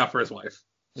crying out for his wife.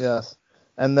 Yes.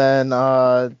 And then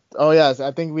yes,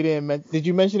 I think we didn't did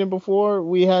you mention it before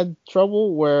we had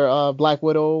trouble where Black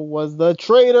Widow was the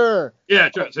traitor? Yeah,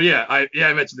 so I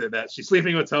mentioned it, that she's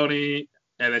sleeping with Tony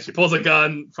and then she pulls a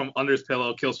gun from under his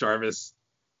pillow, kills Jarvis.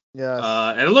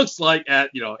 Yeah. And it looks like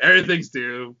everything's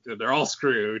due, they're all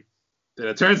screwed. Then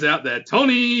it turns out that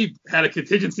Tony had a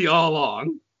contingency all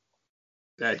along.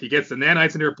 That he gets the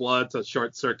nanites in her blood to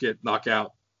short circuit, knock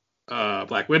out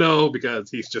Black Widow because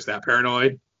he's just that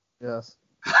paranoid. Yes.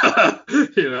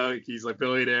 He's like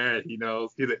billionaire, and he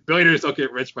knows billionaires don't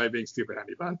get rich by being stupid,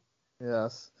 honey bun.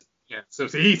 Yes. Yeah. So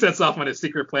he sets off on his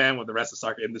secret plan with the rest of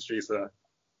Stark Industries to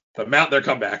mount their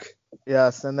comeback.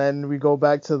 Yes, and then we go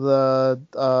back to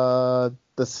the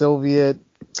Soviet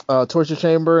torture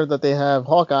chamber that they have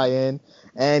Hawkeye in,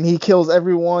 and he kills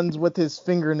everyone with his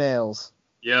fingernails.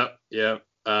 Yep.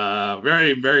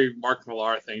 Very, very Mark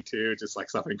Millar thing too, just like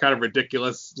something kind of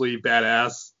ridiculously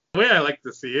badass. The way I like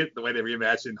to see it, the way they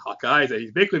reimagined Hawkeye, is that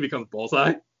he basically becomes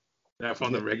Bullseye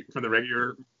from the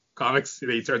regular comics.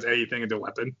 He turns anything into a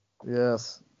weapon.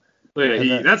 Yes. So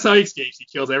yeah, that's how he escapes. He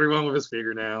kills everyone with his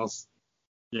fingernails.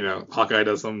 Hawkeye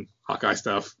does some Hawkeye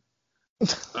stuff.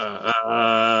 Here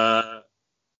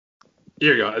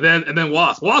we go. And then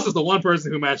Wasp. Wasp is the one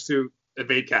person who managed to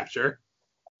evade capture.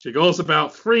 She goes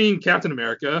about freeing Captain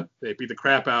America. They beat the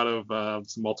crap out of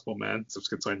some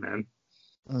schizoid men.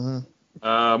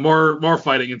 Mm-hmm. More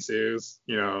fighting ensues.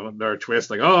 There are twists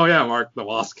like, oh yeah, Mark the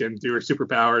Wasp can do her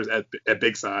superpowers at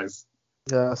big size.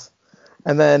 Yes.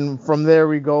 And then from there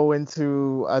we go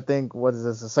into, I think, what is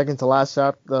this, the second to last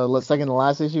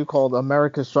issue called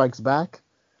America Strikes Back.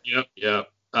 Yep.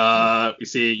 You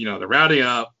see, they're rounding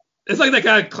up. It's like that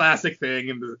kind of classic thing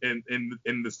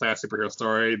in this kind of superhero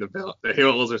story. The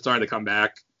heroes are starting to come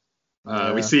back.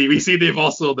 We see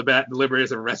the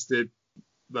Liberators arrested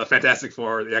the Fantastic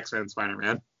Four, the X-Men,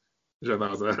 Spider-Man, which I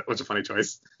thought was a funny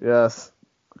choice. Yes.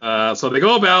 So they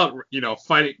go about,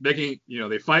 fighting,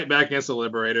 they fight back against the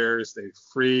Liberators. They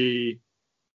free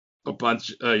a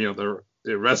bunch, the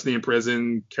arrest the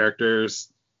imprisoned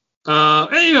characters.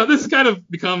 And this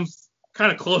becomes kind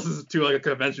of closest to like a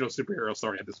conventional superhero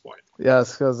story at this point.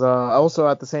 Yes, because also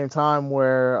at the same time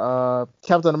where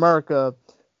Captain America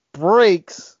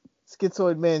breaks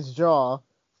Schizoid Man's jaw,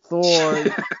 Thor,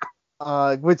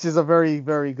 which is a very,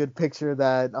 very good picture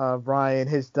that Bryan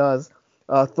Hitch does.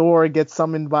 Thor gets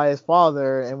summoned by his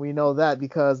father, and we know that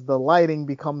because the lighting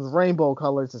becomes rainbow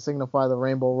colors to signify the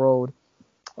Rainbow Road.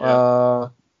 Yeah.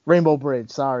 Rainbow Bridge,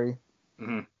 sorry.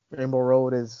 Mm-hmm. Rainbow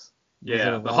Road is...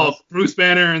 Yeah, the Hulk, Bruce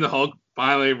Banner and the Hulk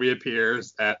finally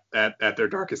reappears at their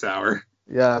darkest hour.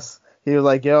 Yes. He was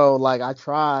like, yo, like, I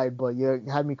tried, but you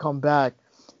had me come back.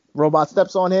 Robot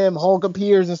steps on him, Hulk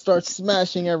appears and starts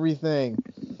smashing everything.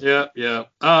 Yeah.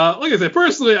 Like I said,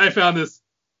 personally, I found this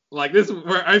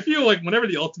where I feel like whenever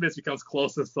the Ultimates becomes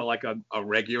closest to like a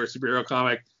regular superhero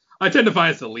comic, I tend to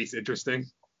find it's the least interesting.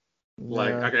 Yeah.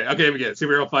 Like, okay, we get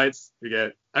superhero fights.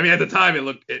 At the time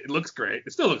it looks great.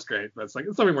 It still looks great, but it's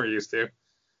something we're used to.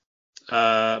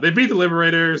 They beat the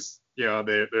Liberators.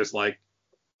 There's like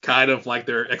kind of like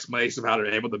their explanation of how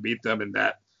they're able to beat them, and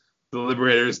that the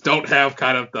Liberators don't have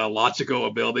kind of the logical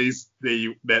abilities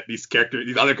that these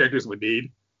other characters would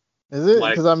need. Is it?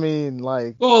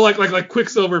 Because like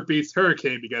Quicksilver beats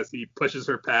Hurricane because he pushes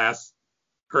her past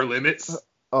her limits.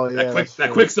 Oh yeah,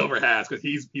 that Quicksilver has, because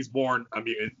he's born a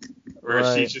mutant,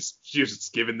 whereas she's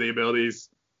just given the abilities.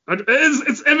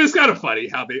 It's kind of funny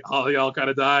how they all kind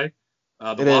of die.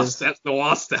 The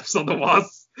Wasp steps on the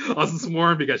Wasp's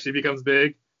swarm because she becomes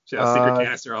big. She has a secret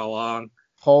canister all along.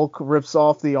 Hulk rips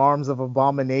off the arms of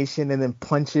Abomination and then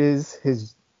punches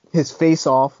his face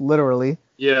off, literally.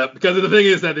 Yeah, because the thing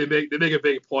is that they make a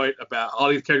big point about all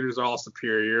these characters are all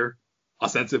superior.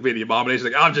 Ostensibly, the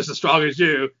Abomination's like, I'm just as strong as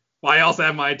you. Well, I also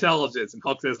have my intelligence. And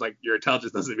Hulk says, like, your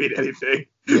intelligence doesn't mean anything.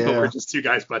 Yeah. But we're just two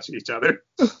guys punching each other.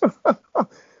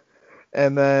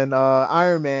 And then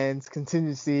Iron Man's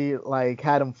contingency like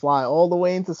had him fly all the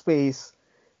way into space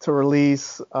to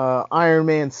release Iron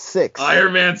Man 6.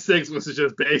 Iron Man 6 was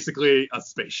just basically a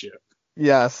spaceship.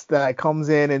 Yes, that comes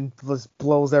in and just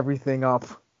blows everything up.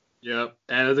 Yep.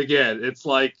 And again, it's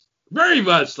like very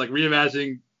much like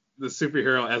reimagining the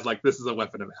superhero as like this is a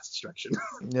weapon of mass destruction.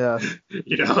 Yeah.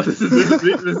 You know, he's a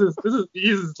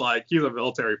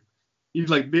military. He's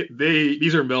like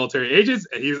these are military agents,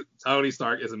 and Tony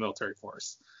Stark is a military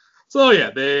force. So yeah,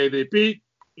 they beat,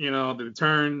 they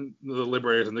turn the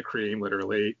Liberators into cream,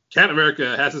 literally. Captain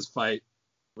America has his fight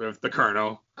with the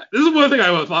Colonel. This is one thing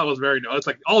I thought was very it's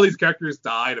like all these characters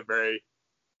die in a very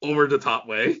over the top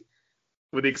way,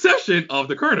 with the exception of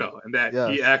the Colonel, and that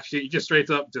he just straight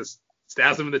up just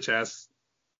stabs him in the chest,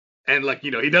 and like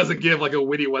he doesn't give like a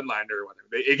witty one-liner or whatever.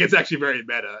 It gets actually very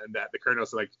meta, and that the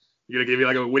Colonel's like, "You're gonna give me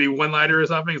like a witty one-liner or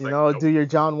something?" He's nope. Do your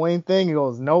John Wayne thing. He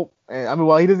goes, "Nope." And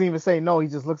he doesn't even say no. He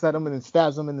just looks at him and then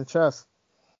stabs him in the chest.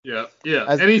 Yeah.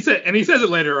 And he says it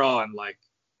later on, like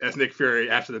as Nick Fury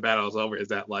after the battle is over, is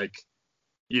that like,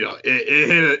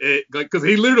 it because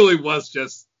he literally he's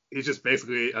just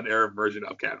basically an Arab version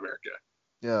of Captain America.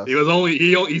 Yeah. He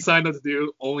signed up to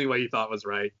do only what he thought was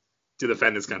right to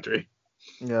defend his country.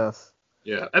 Yes.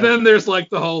 Yeah. And then there's like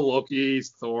the whole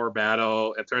Loki-Thor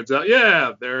battle. It turns out,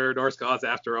 they're Norse gods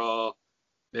after all.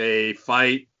 They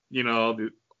fight,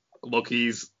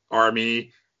 Loki's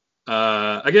army.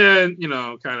 Again,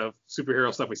 kind of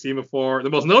superhero stuff we've seen before.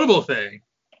 The most notable thing,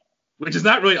 which is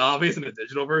not really obvious in the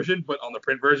digital version, but on the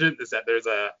print version, is that there's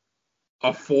a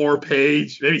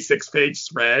 4-page, maybe 6-page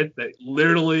spread that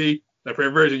literally the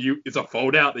print version it's a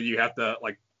fold out that you have to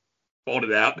like fold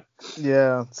it out.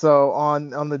 Yeah. So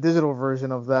on the digital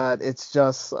version of that, it's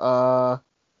just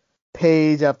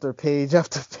page after page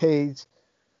after page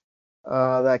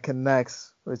that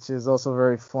connects, which is also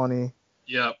very funny.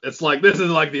 Yeah, it's like this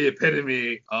is like the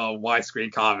epitome of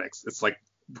widescreen comics. It's like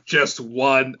just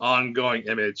one ongoing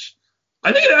image.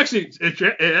 I think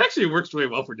it actually works really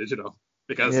well for digital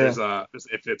because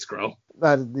it fits Scroll.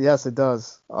 Yes, it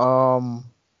does.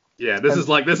 This is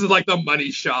like the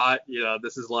money shot.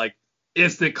 This is like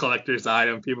instant collector's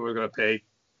item. People are gonna pay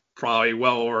probably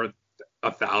well over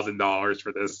 $1,000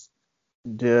 for this.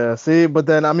 Yeah, see, but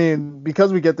then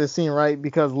because we get this scene right,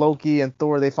 because Loki and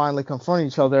Thor, they finally confront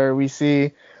each other. We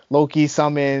see Loki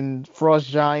summon frost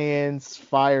giants,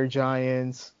 fire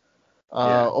giants,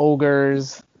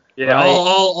 ogres. Yeah, right?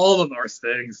 all the Norse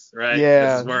things, right?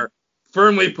 Yeah, we're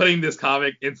firmly putting this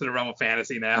comic into the realm of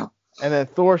fantasy now. And then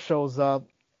Thor shows up,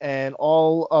 and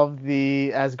all of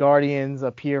the Asgardians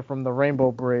appear from the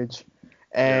Rainbow Bridge,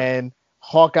 and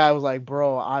Hawkeye was like,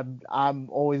 "Bro, I'm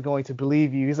always going to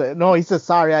believe you." He said, "No," he said,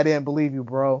 "Sorry, I didn't believe you,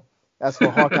 bro." That's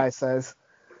what Hawkeye says.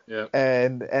 Yeah.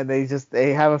 And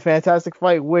they have a fantastic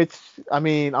fight, which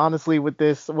honestly, with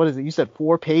this, what is it? You said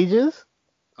 4 pages?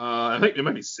 I think it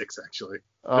might be 6 actually.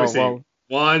 Oh,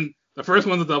 well. The first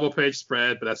one's a double page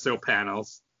spread, but that's still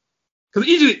panels. Because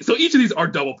each of these are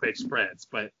double page spreads,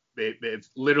 but it's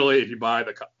literally, if you buy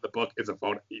the book, it's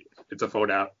a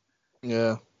fold out.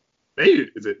 Yeah.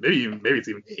 Maybe it's even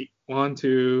 8. 1,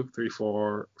 2, 3,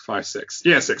 4, 5, 6.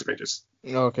 Yeah, 6 pages.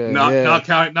 Okay. Not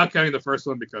counting the first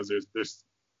one because there's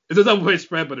it's a double page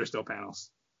spread, but there's still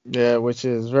panels. Yeah, which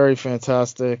is very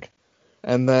fantastic.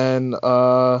 And then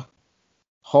Thor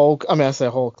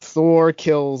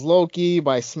kills Loki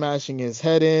by smashing his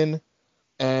head in,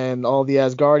 and all the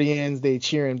Asgardians, they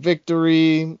cheer in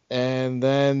victory, and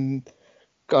then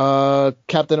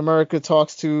Captain America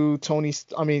talks to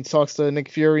Nick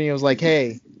Fury and was like,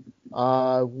 "Hey,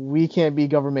 we can't be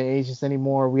government agents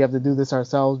anymore. We have to do this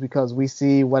ourselves because we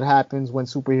see what happens when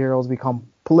superheroes become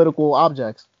political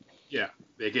objects." Yeah,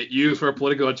 they get used for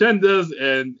political agendas,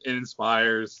 and it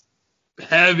inspires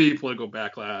heavy political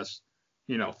backlash.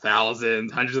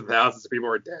 Hundreds of thousands of people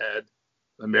are dead.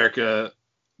 America,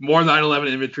 more 9/11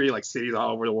 imagery, like cities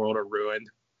all over the world are ruined,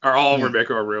 or all over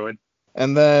America are ruined.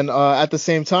 And then at the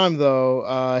same time, though,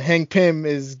 Hank Pym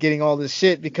is getting all this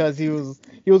shit because he was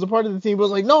a part of the team. But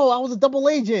was like, "No, I was a double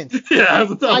agent. Yeah, I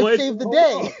was a double agent. I saved the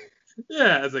day."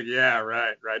 Yeah, it's like, yeah,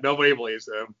 right. Nobody believes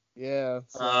him. Yeah.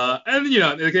 So. And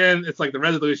again, it's like the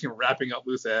resolution wrapping up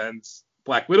loose ends.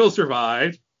 Black Widow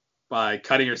survived by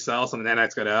cutting herself, and the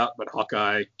nanites got out, but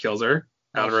Hawkeye kills her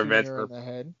out of revenge for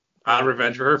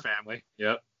her family.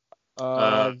 Yep.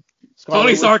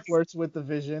 Tony Stark works with the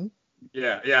Vision.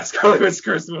 Yeah. Scarlet Witch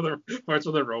works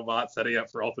with a robot, setting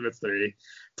up for Ultimates 3.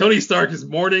 Tony Stark is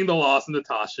mourning the loss of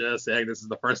Natasha, saying this is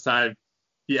the first time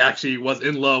he actually was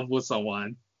in love with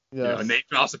someone. Yes. Nate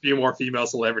drops a few more female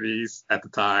celebrities at the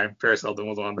time. Paris Hilton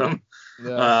was one of them.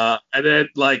 Yes. And then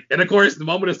and of course the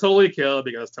moment is totally killed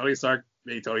because Tony Stark,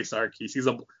 being Tony Stark, he sees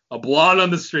a blonde on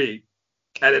the street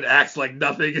and it acts like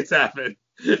nothing has happened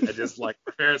and just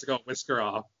prepares to go whisk her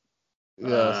off.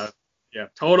 Yes.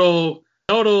 Total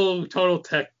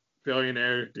tech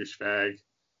billionaire douchebag.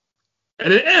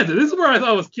 And it ends, and this is where I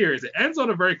thought was curious. It ends on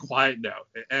a very quiet note.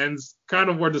 It ends kind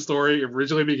of where the story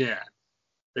originally began.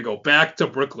 They go back to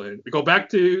Brooklyn. We go back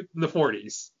to the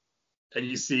 40s, and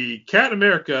you see Captain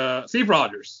America, Steve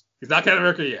Rogers. He's not Captain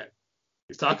America yet.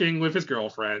 He's talking with his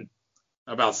girlfriend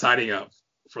about signing up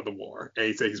for the war. And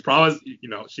he says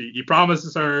he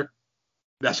promises her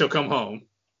that she'll come home.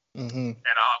 Mm-hmm. And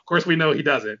of course we know he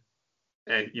doesn't.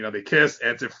 And they kiss,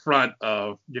 and it's in front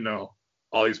of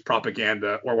all these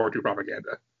propaganda, World War II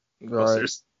propaganda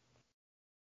posters,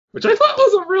 which I thought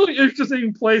was a really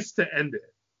interesting place to end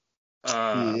it.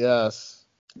 Yes.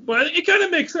 But it kind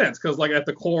of makes sense because at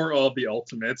the core of the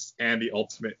Ultimates and the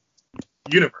Ultimate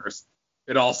Universe,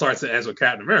 it all starts and ends with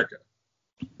Captain America.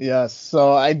 Yes.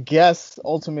 So I guess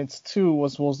Ultimates 2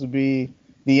 was supposed to be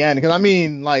the end, because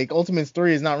Ultimates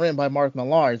 3 is not written by Mark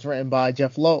Millar. It's written by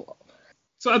Jeff Lowe.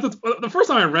 So the first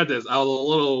time I read this, I was a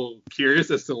little curious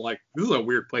as to this is a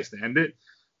weird place to end it.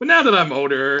 But now that I'm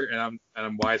older and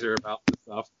I'm wiser about this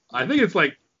stuff, I think it's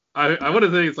I want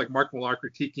to say it's Mark Millar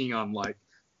critiquing on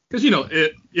because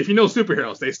if you know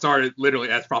superheroes, they started literally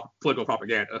as political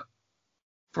propaganda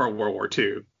for World War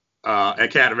II,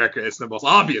 and Captain America is the most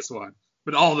obvious one,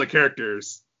 but all the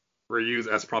characters were used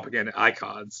as propaganda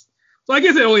icons. So I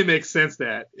guess it only makes sense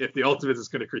that if the Ultimates is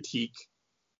going to critique,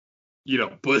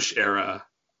 Bush era,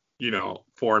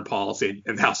 foreign policy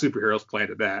and how superheroes play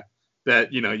into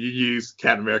that you use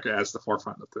Captain America as the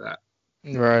forefront of that.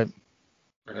 Right.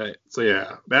 Right. So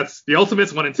yeah, that's the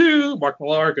Ultimates 1 and 2. Mark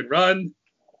Millar, good run.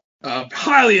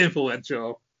 Highly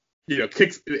influential.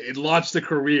 It launched the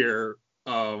career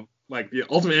of the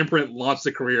Ultimate Imprint launched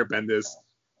the career of Bendis,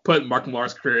 put Mark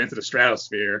Millar's career into the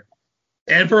stratosphere.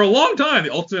 And for a long time,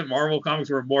 the Ultimate Marvel comics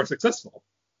were more successful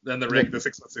than the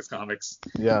 616 comics.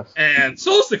 Yeah. And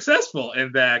so successful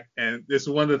in that, and this is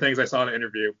one of the things I saw in an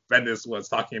interview, Bendis was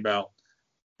talking about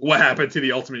what happened to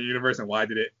the Ultimate Universe and why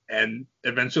did it end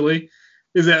eventually,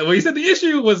 is that he said the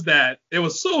issue was that it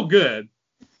was so good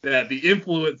that the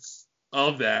influence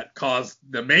of that caused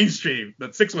the mainstream,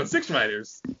 the 616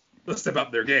 writers, to step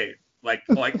up their game. They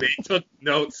took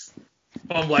notes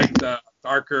from the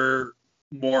darker,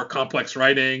 more complex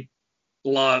writing, a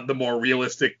lot of the more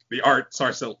realistic, the art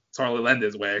starts to lend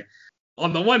his way.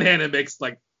 On the one hand, it makes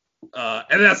and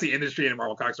that's the industry and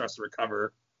Marvel Comics starts to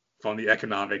recover from the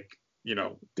economic,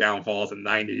 downfalls in the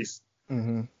 90s.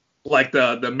 Mm-hmm.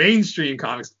 The mainstream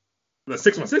comics, the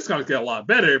 616 comics get a lot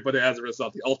better, but as a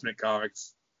result, the Ultimate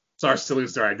comics starts to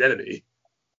lose their identity.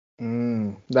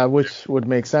 That which would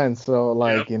make sense. So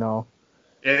which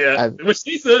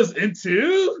leads us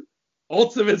into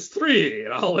Ultimates 3,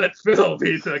 and I'll let Phil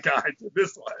be the guide to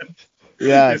this one.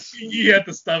 Yes. He had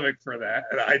the stomach for that,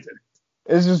 and I didn't.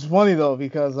 It's just funny though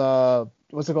because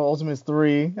what's it called? Ultimates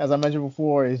 3, as I mentioned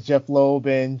before, is Jeff Loeb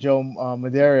and Joe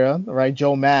Madureira, right?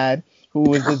 Joe Mad, who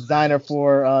was the designer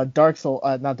for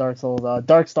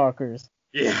Darkstalkers.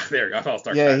 Yeah, there you go. I thought it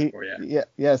was Darkstalkers.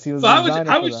 Yes, he was. So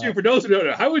how would you, for those who don't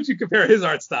know, how would you compare his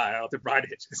art style to Bryan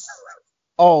Hitch's?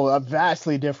 Oh,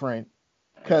 vastly different.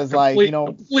 Because complete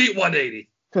 180.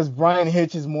 Because Bryan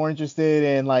Hitch is more interested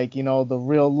in the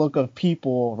real look of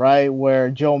people, right? Where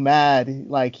Joe Mad,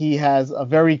 he has a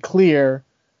very clear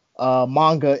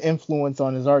manga influence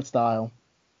on his art style.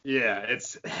 Yeah,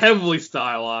 it's heavily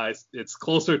stylized. It's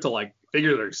closer to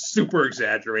figures that are super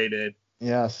exaggerated.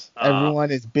 Yes,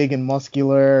 everyone is big and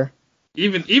muscular.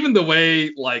 Even the way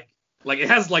it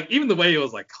has even the way it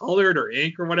was colored or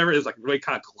ink or whatever is really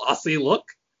kind of glossy look.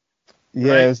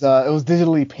 Yeah, right? It was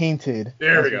digitally painted.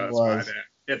 There we go.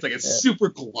 That's right. It's super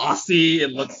glossy.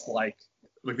 It looks like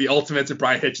the Ultimates and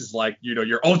Bryan Hitch is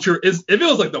your ultra is if it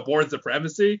was the Bourne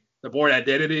Supremacy, the Bourne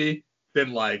Identity,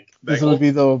 then this would be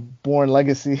the Bourne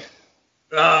Legacy.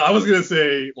 I was gonna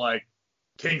say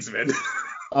Kingsman.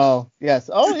 Oh yes.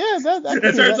 Oh yeah. In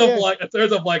terms of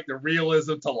the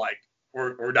realism to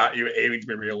we're not even aiming to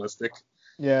be realistic.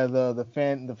 Yeah, the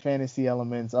fantasy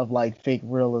elements of fake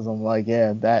realism, I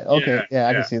can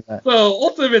see that. So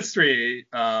Ultimates 3,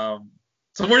 so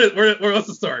what's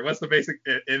the story? What's the basic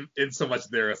in so much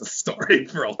there is a story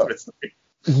for Ultimates 3?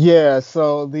 Yeah,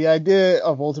 so the idea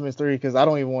of Ultimates 3, because I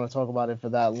don't even want to talk about it for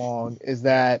that long, is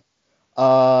that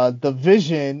the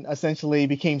Vision essentially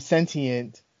became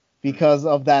sentient because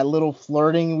of that little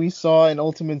flirting we saw in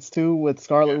Ultimates 2 with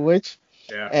Scarlet Witch.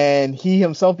 Yeah. And he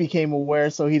himself became aware,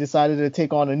 so he decided to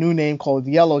take on a new name called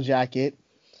Yellow Jacket,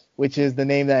 which is the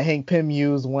name that Hank Pym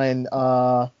used when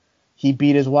he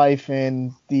beat his wife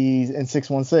in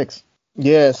 616.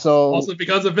 Yeah, so Also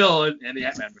becomes a villain in the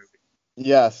Ant-Man movie.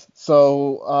 yes.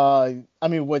 So I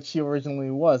mean, what she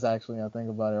originally was, actually, I think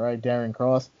about it, right? Darren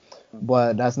Cross.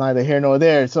 But that's neither here nor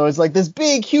there. So it's like this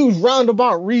big, huge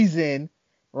roundabout reason,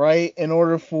 right, in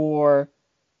order for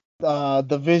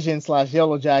the Vision /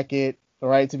 Yellow Jacket,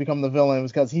 right, to become the villain,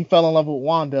 because he fell in love with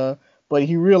Wanda, but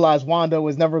he realized Wanda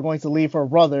was never going to leave her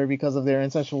brother because of their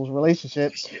incestual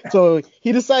relationship. Yeah. So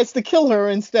he decides to kill her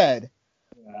instead.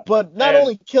 Yeah. But not And-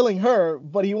 only killing her,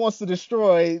 but he wants to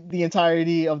destroy the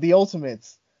entirety of the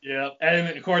Ultimates. Yeah,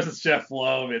 and of course it's Jeff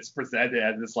Loeb. It's presented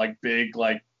as this like big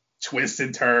like twists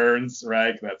and turns,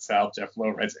 right? That's how Jeff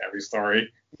Loeb writes every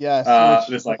story. Yes, which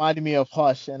just like reminded me of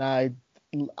Hush, and I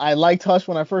liked Hush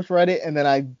when I first read it, and then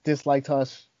I disliked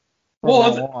Hush.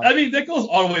 I mean that goes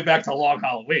all the way back to Long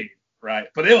Halloween, right?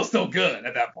 But it was still good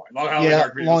at that point. Long Halloween,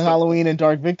 Dark Victory Long Halloween and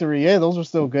Dark Victory, yeah, those were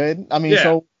still good. I mean, Yeah.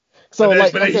 so but then,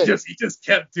 like, but then okay. he just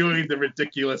kept doing the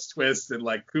ridiculous twists and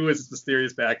like, who is this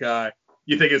mysterious bad guy?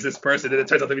 You think it's this person, and it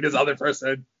turns out to be this other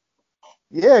person.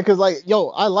 Yeah, because like, yo,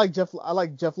 I like Jeff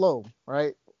Loeb,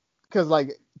 right? Because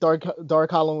like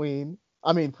Dark Halloween,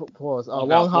 I mean, pause.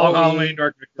 Long Halloween,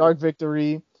 Dark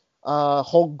Victory,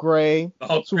 Hulk Gray, The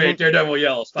Hulk Gray, Daredevil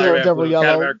Yellow, Spider-Man Daredevil Blue,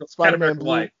 Yellow, Captain Spider-Man America Blue.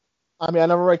 White. I mean, I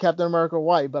never read Captain America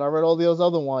White, but I read all those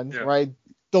other ones, Yeah. right?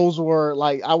 Those were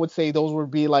like, I would say those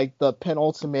would be like the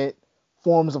penultimate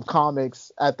forms of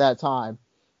comics at that time,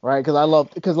 right?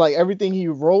 Because like everything he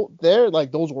wrote there,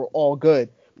 like those were all good.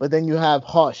 But then you have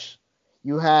Hush,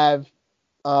 you have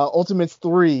Ultimates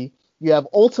 3, you have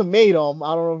Ultimatum.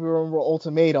 I don't know if you remember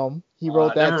Ultimatum. He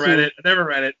wrote that too. I never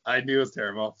read it. I knew it was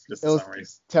terrible. Just the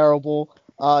summaries. Terrible.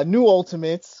 New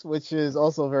Ultimates, which is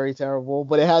also very terrible,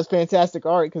 but it has fantastic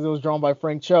art because it was drawn by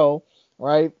Frank Cho,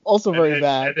 right? Also very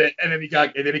bad. And then he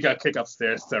got kicked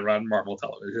upstairs to run Marvel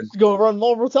Television. Go run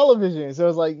Marvel Television. So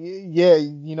it's like, yeah,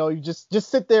 you know, you just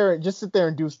sit there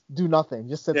and do nothing.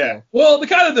 Just sit there. Well,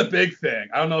 the big thing,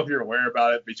 I don't know if you're aware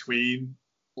about it, between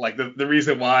like the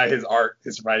reason why his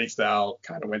writing style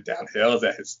kind of went downhill is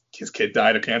that his kid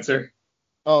died of cancer.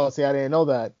 Oh, see, I didn't know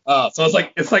that. So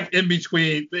it's like in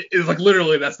between. It's like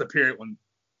literally that's the period when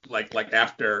like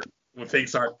after when things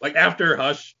start, like after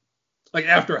Hush,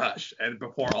 and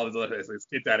before all these other things. Like his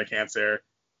kid died of cancer.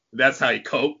 That's how he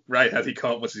coped, right? As he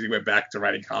coped was he went back to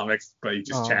writing comics, but he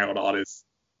just channeled all his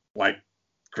like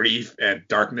grief and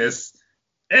darkness,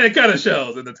 and it kind of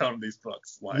shows in the tone of these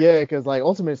books. Like, yeah, because like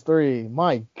Ultimates 3,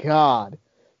 my God.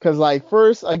 Because, like,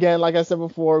 first, again, like I said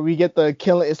before, we get the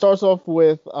killing. It starts off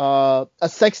with a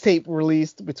sex tape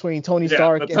released between Tony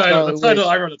Stark and Scarlet Witch.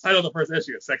 I remember the title of the first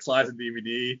issue is Sex, Lies, and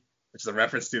DVD, which is a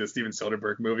reference to the Steven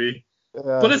Soderbergh movie.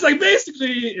 But it's like,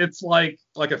 basically, it's like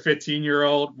a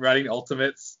 15-year-old writing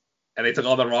Ultimates, and they took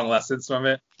all the wrong lessons from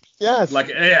it. Yes. Like,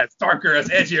 yeah, it's darker, it's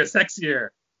edgier, sexier.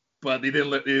 But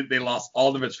they lost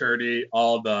all the maturity,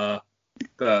 all the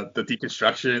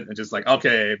deconstruction, and just like,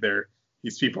 okay,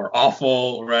 these people are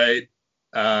awful, right?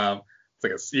 It's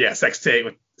like a sex tape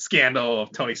with scandal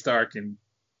of Tony Stark and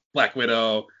Black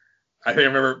Widow. I think I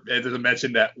remember there's a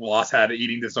mention that Wasp had an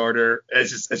eating disorder.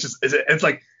 It's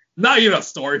like not even a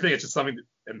story thing. It's just something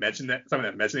that mentioned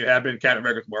it happened. Captain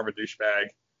America's more of a douchebag.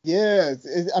 Yeah,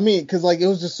 I mean, because like it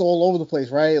was just so all over the place,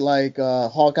 right? Like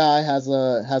Hawkeye has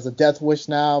a death wish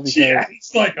now because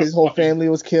his whole family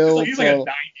was killed. He's like a 90s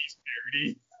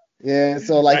parody. Yeah,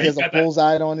 so like he has a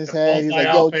bullseye on his head. He's like,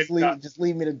 yo, just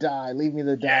leave me to die. Leave me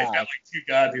to die. Yeah, he's got like 2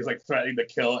 guns. He's like threatening to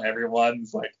kill everyone.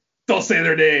 He's like, don't say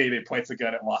their name. He points a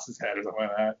gun at Moss's head or something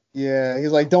like that. Yeah,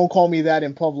 he's like, don't call me that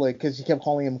in public, because she kept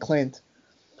calling him Clint.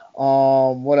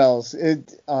 What else?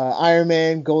 Iron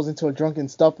Man goes into a drunken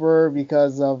stupor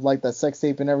because of like the sex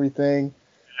tape and everything.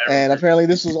 And apparently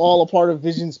this was all a part of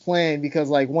Vision's plan, because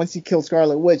like once he killed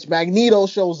Scarlet Witch, Magneto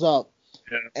shows up.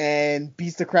 Yeah. And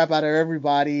beats the crap out of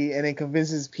everybody, and then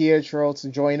convinces Pietro to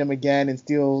join him again and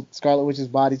steal Scarlet Witch's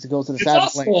body to go to the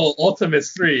Savage Land. It's also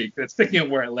Ultimates 3. It's picking up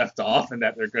where it left off, and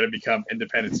that they're going to become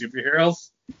independent superheroes.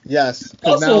 Yes.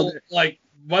 Also, like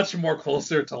much more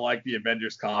closer to like the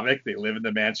Avengers comic. They live in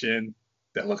the mansion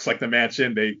that looks like the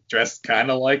mansion. They dress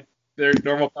kind of like their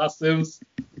normal costumes.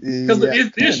 Because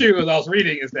the issue as I was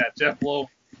reading is that Jeff Loeb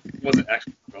wasn't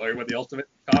actually familiar with the Ultimate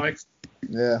comics.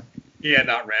 Yeah. He had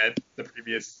not read the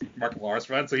previous Mark Millar's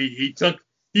run, so he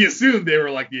assumed they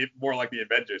were like more like the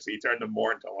Avengers. So he turned them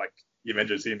more into like the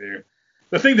Avengers he knew.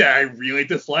 The thing that I really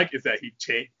dislike is that he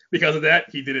changed because of that.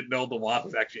 He didn't know the Wasp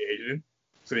was actually Asian,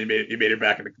 so he made her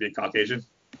back into being Caucasian.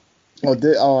 I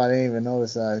didn't even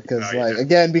notice that because,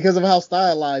 again, because of how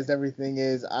stylized everything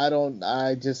is,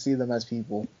 I just see them as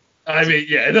people. I mean,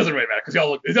 yeah, it doesn't really matter because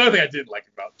y'all look. The other thing I didn't like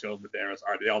about Joe and Medeiros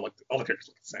are all the characters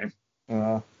look the same.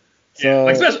 So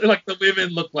especially like the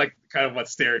women look like kind of what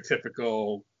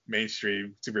stereotypical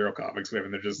mainstream superhero comics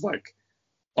women. They're just like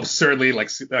absurdly like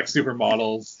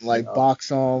supermodels, like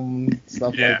Boxum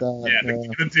stuff like that. Yeah,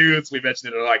 the dudes we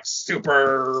mentioned are like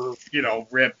super,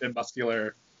 ripped and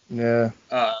muscular. Yeah.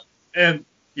 And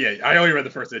yeah, I only read the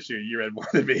first issue. You read more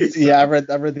than me. So. Yeah, I read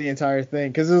the entire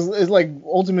thing because it's like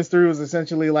Ultimates 3 was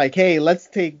essentially like, hey, let's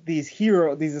take these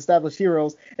established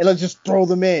heroes, and let's just throw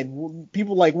them in.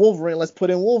 People like Wolverine, let's put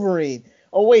in Wolverine.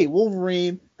 Oh wait,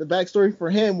 Wolverine. The backstory for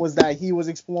him was that he was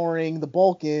exploring the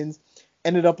Balkans,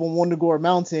 ended up on Wundagore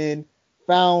Mountain,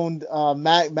 found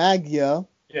Magia,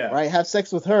 right? Have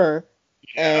sex with her,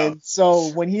 and so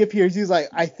when he appears, he's like,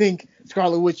 I think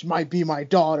Scarlet Witch might be my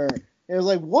daughter. And it was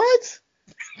like, what?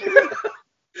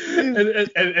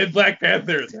 and Black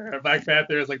Panther is her. Black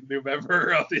Panther is like the new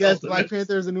member of the Ultimates. Black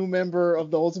Panther is a new member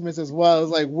of the Ultimates as well.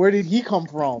 It's like, where did he come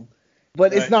from?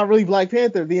 But it's not really Black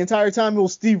Panther. The entire time it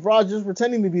was Steve Rogers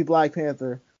pretending to be Black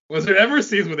Panther. Was there ever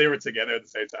scenes where they were together at the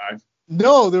same time?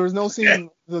 No, there was no scene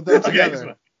with them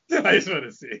together. I just want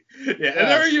to see. Yeah, and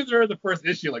there in the first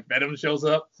issue, like Venom shows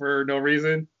up for no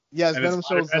reason. Yes, Venom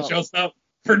shows up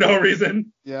for no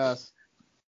reason. Yes.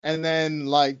 And then,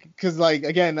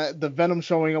 again, the Venom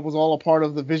showing up was all a part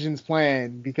of the Vision's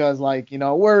plan because,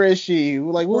 where is she?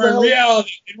 Like, who the hell?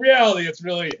 In reality, it's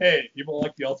really, hey, people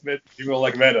like the Ultimate, people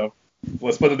like Venom.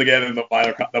 Let's put them together in the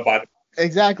final.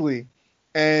 Exactly.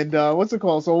 And what's it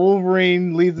called? So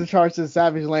Wolverine leads the charge to the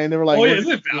Savage Land. They were like, is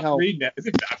it Valkyrie? Is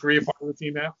it Valkyrie a part of the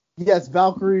team now? Yes,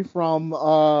 Valkyrie from the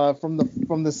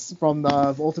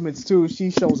Ultimates 2. She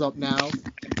shows up now.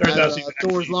 Turns out she's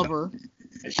Thor's lover.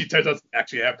 And she turns out to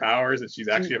actually have powers, and she's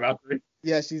actually a Valkyrie.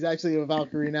 Yeah, she's actually a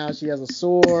Valkyrie now. She has a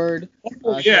sword.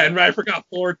 And I forgot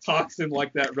Thor talks in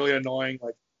like that really annoying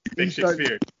big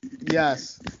Shakespeare.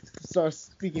 Yes, starts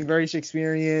speaking very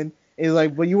Shakespearean. He's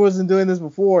like, but you wasn't doing this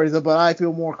before. He's like, but I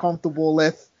feel more comfortable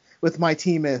with my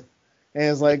teameth. And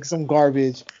it's like some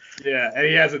garbage. Yeah,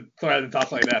 and Thor hasn't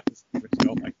talked like that.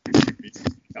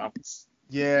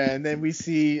 Yeah, and then we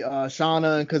see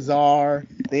Shauna and Khazar.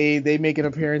 They make an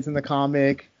appearance in the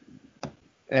comic,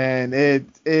 and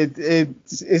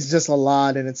it's just a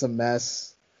lot, and it's a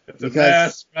mess. It's a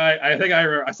mess, right? I think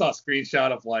I saw a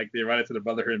screenshot of they run into the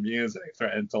Brotherhood of Mutants and they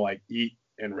threaten to eat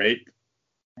and rape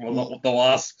the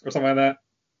Wasp or something like that.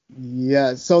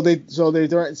 Yeah, so it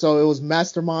was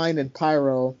Mastermind and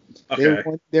Pyro. Okay.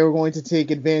 They were going to take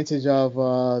advantage of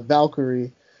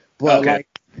Valkyrie, but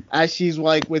as she's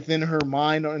within her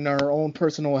mind or in her own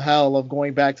personal hell of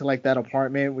going back to that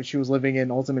apartment which she was living in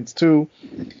Ultimates 2,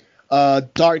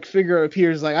 dark figure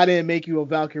appears I didn't make you a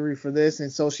Valkyrie for this,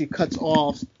 and so she cuts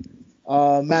off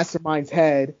Mastermind's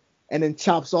head and then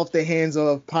chops off the hands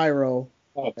of Pyro.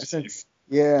 Oh, jeez.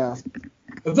 Yeah.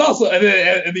 It's also in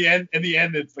the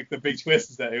end it's the big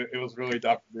twist is that it was really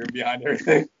Dr. Doom behind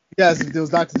everything. Yes, it was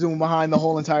Dr. Doom behind the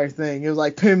whole entire thing. It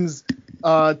was Pym's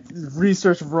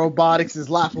research of robotics is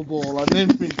laughable. An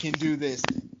infant can do this.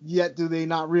 Yet do they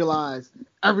not realize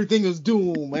everything is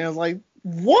Doom? And I was like,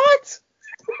 what?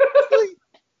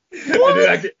 What?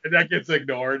 And that gets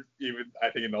ignored, even I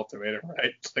think in Ultimatum,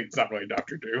 right? It's not really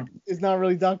Dr. Doom. It's not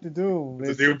really Dr. Doom.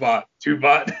 It's a Doombot.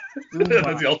 Doombot.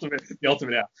 That's the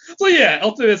ultimate app. So yeah,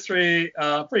 Ultimates 3,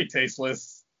 pretty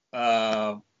tasteless.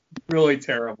 Really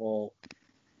terrible.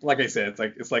 Like I said,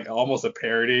 it's almost a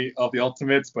parody of the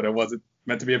Ultimates, but it wasn't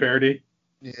meant to be a parody.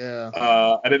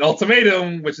 Yeah. And then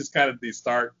Ultimatum, which is kind of the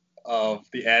start of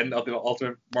the end of the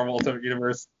Marvel Ultimate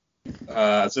Universe.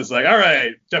 It's just all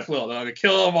right, Jeff Will, I'm gonna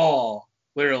kill them all.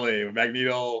 Literally,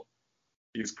 Magneto,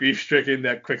 he's grief-stricken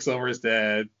that Quicksilver is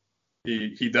dead.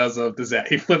 He does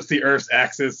he flips the Earth's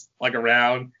axis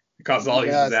around. It causes all these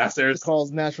disasters. It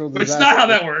calls natural disasters. It's not how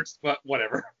that works, but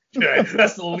whatever. Yeah,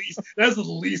 that's the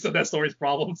least of that story's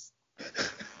problems.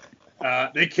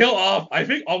 They kill off, I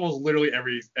think, almost literally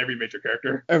every major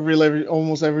character.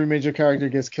 Almost every major character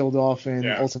gets killed off in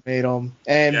Ultimatum,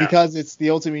 and because it's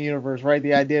the Ultimate Universe, right?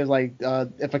 The idea is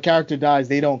if a character dies,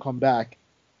 they don't come back.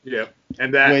 Yeah,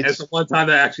 and it's the one time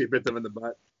that actually bit them in the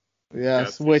butt.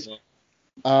 Yes, because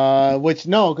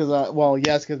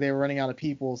they were running out of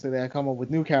people, so they had to come up with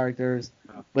new characters.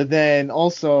 Oh. But then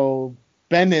also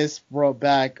Bendis brought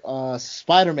back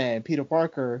Spider-Man, Peter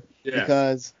Parker,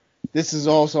 because this is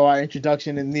also our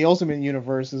introduction in the Ultimate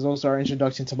Universe. Is also our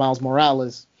introduction to Miles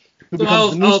Morales, who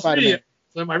becomes the new Spider-Man.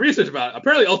 So my research about it,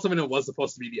 apparently Ultimate was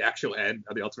supposed to be the actual end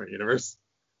of the Ultimate Universe.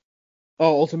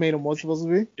 Oh, Ultimatum was supposed to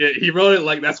be? Yeah, he wrote it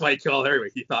like that's why he killed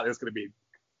everybody. He thought it was going to be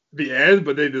the end,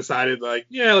 but they decided like,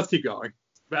 yeah, let's keep going.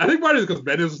 But I think part of it is because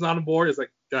Bendis was not on board. It's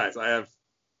like, guys, I have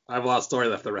a lot of story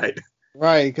left to write.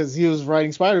 Right, because he was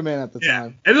writing Spider-Man at the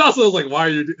time. And it also is like, why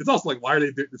are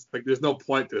they doing this? Like, there's no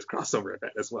point to this crossover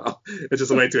event as well. It's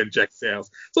just a way to inject sales.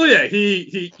 So yeah,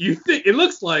 you think it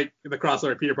looks like in the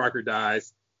crossover, Peter Parker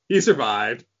dies. He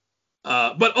survived,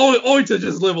 but only to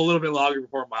just live a little bit longer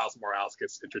before Miles Morales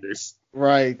gets introduced.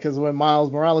 Right, because when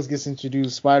Miles Morales gets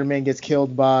introduced, Spider-Man gets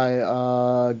killed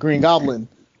by Green Goblin.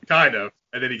 Kind of,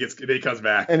 and then he comes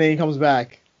back. And then he comes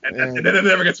back. And then it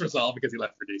never gets resolved because he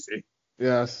left for DC.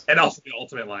 Yes. And also the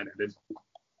Ultimate line ended.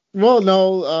 Well,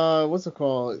 no, what's it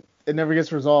called? It never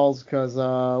gets resolved because,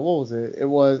 what was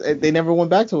it? They never went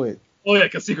back to it. Oh yeah,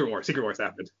 because Secret Wars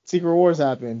happened. Secret Wars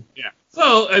happened. Yeah.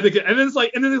 So I think, and then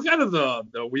it's kind of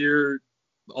the weird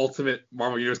Ultimate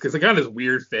Marvel Universe because they got this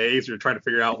weird phase where you're trying to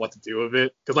figure out what to do with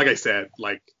it. Because like I said,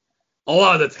 like a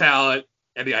lot of the talent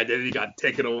and the identity got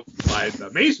taken over by the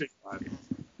mainstream one.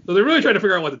 So they're really trying to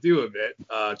figure out what to do with it.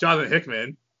 Jonathan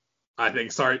Hickman, I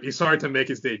think, he's starting to make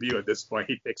his debut at this point.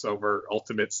 He takes over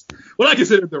Ultimates, what I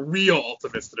consider the real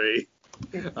Ultimates 3.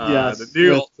 Yes, the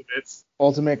new Ultimates.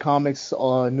 Ultimate Comics,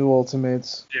 New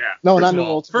Ultimates. Yeah. No, not New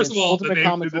Ultimates. First of all, Ultimate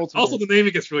Comics, Ultimates. Also, the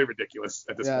naming gets really ridiculous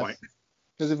at this point.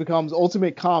 Because it becomes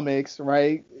Ultimate Comics,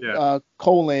 right? Yeah.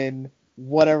 Colon,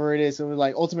 whatever it is. So it was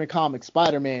like Ultimate Comics,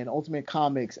 Spider-Man, Ultimate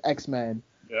Comics, X-Men,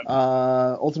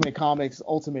 Ultimate Comics,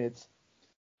 Ultimates.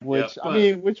 Which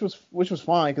which was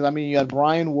fine because you had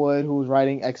Bryan Wood who was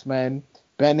writing X-Men,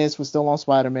 Bendis was still on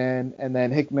Spider-Man, and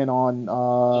then Hickman on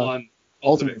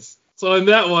Ultimates. So in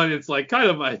that one, it's like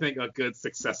kind of I think a good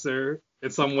successor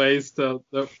in some ways to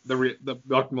the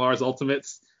Dr. Millar's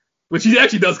Ultimates, which he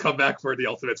actually does come back for the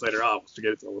Ultimates later on, which we'll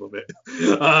get into a little bit.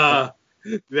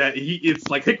 It's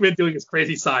like Hickman doing his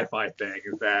crazy sci-fi thing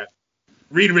is that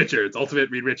Ultimate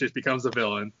Reed Richards becomes a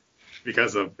villain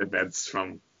because of events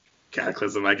from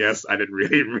Cataclysm, I guess. I didn't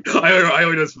really. I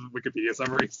only know this from Wikipedia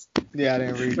summaries. Yeah, I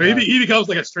didn't read. But he becomes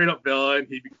like a straight up villain.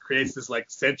 He creates this like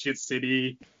sentient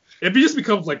city. It just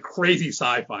becomes like crazy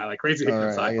sci-fi, like crazy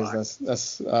Hickman sci-fi. I guess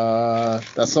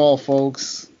that's all,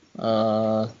 folks.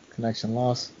 Connection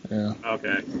loss. Yeah.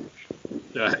 Okay.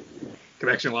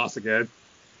 Connection loss again.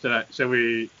 Should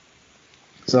we?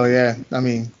 So yeah,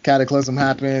 Cataclysm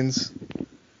happens.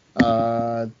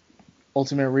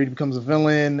 Ultimate Reed becomes a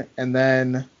villain, and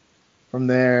then from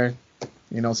there,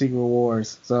 Secret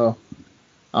Wars. So,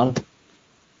 oh,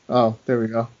 there we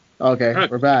go. Okay,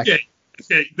 we're back.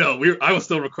 Okay, no, I was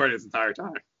still recording this entire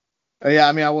time. Yeah,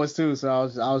 I was too. So I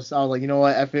was like, you know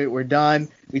what, F it, we're done.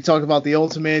 We talked about the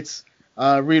Ultimates.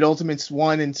 Read Ultimates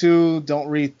 1 and 2. Don't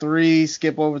read 3.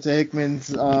 Skip over to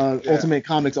Hickman's Ultimate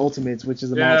Comics Ultimates, which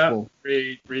is a mouthful.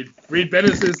 Read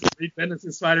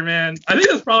Bendis' Spider-Man. I think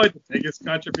that's probably the biggest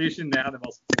contribution now that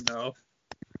most people know.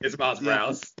 It's Miles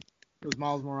Morales. It was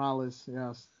Miles Morales,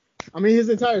 yes. His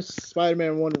entire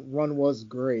Spider-Man run was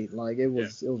great. Like it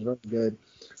was very good.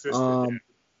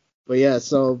 But yeah,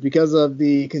 so because of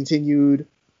the continued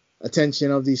attention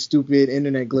of these stupid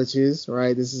internet glitches,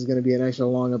 right? This is going to be an extra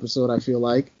long episode, I feel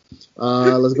like.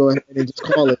 Let's go ahead and just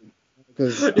call it.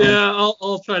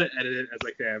 I'll try to edit it as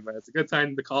I can, but it's a good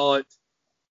time to call it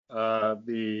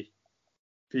the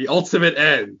ultimate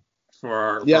end for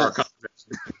our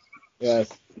conversation.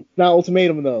 Yes. It's not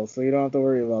ultimatum, though, so you don't have to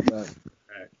worry about that.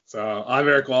 Okay. So I'm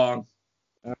Eric Wong.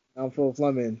 I'm Phil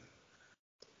Fleming.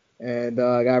 And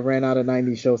I ran out of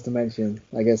 90 shows to mention.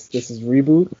 I guess this is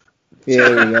Reboot. Yeah,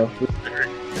 there we go.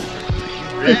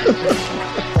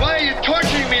 Why are you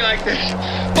torturing me like this?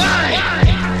 Why?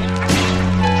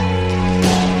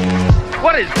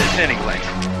 What is this anyway?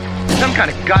 Some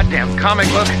kind of goddamn comic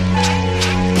book?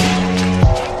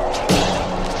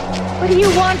 What do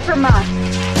you want from us?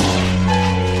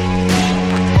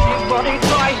 Anybody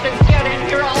tries to get in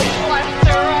here, I'll blast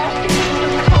their asses.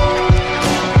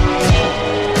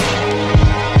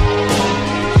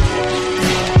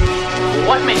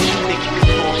 What makes you think you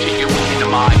can bullshit your way into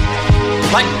mine?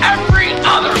 Like every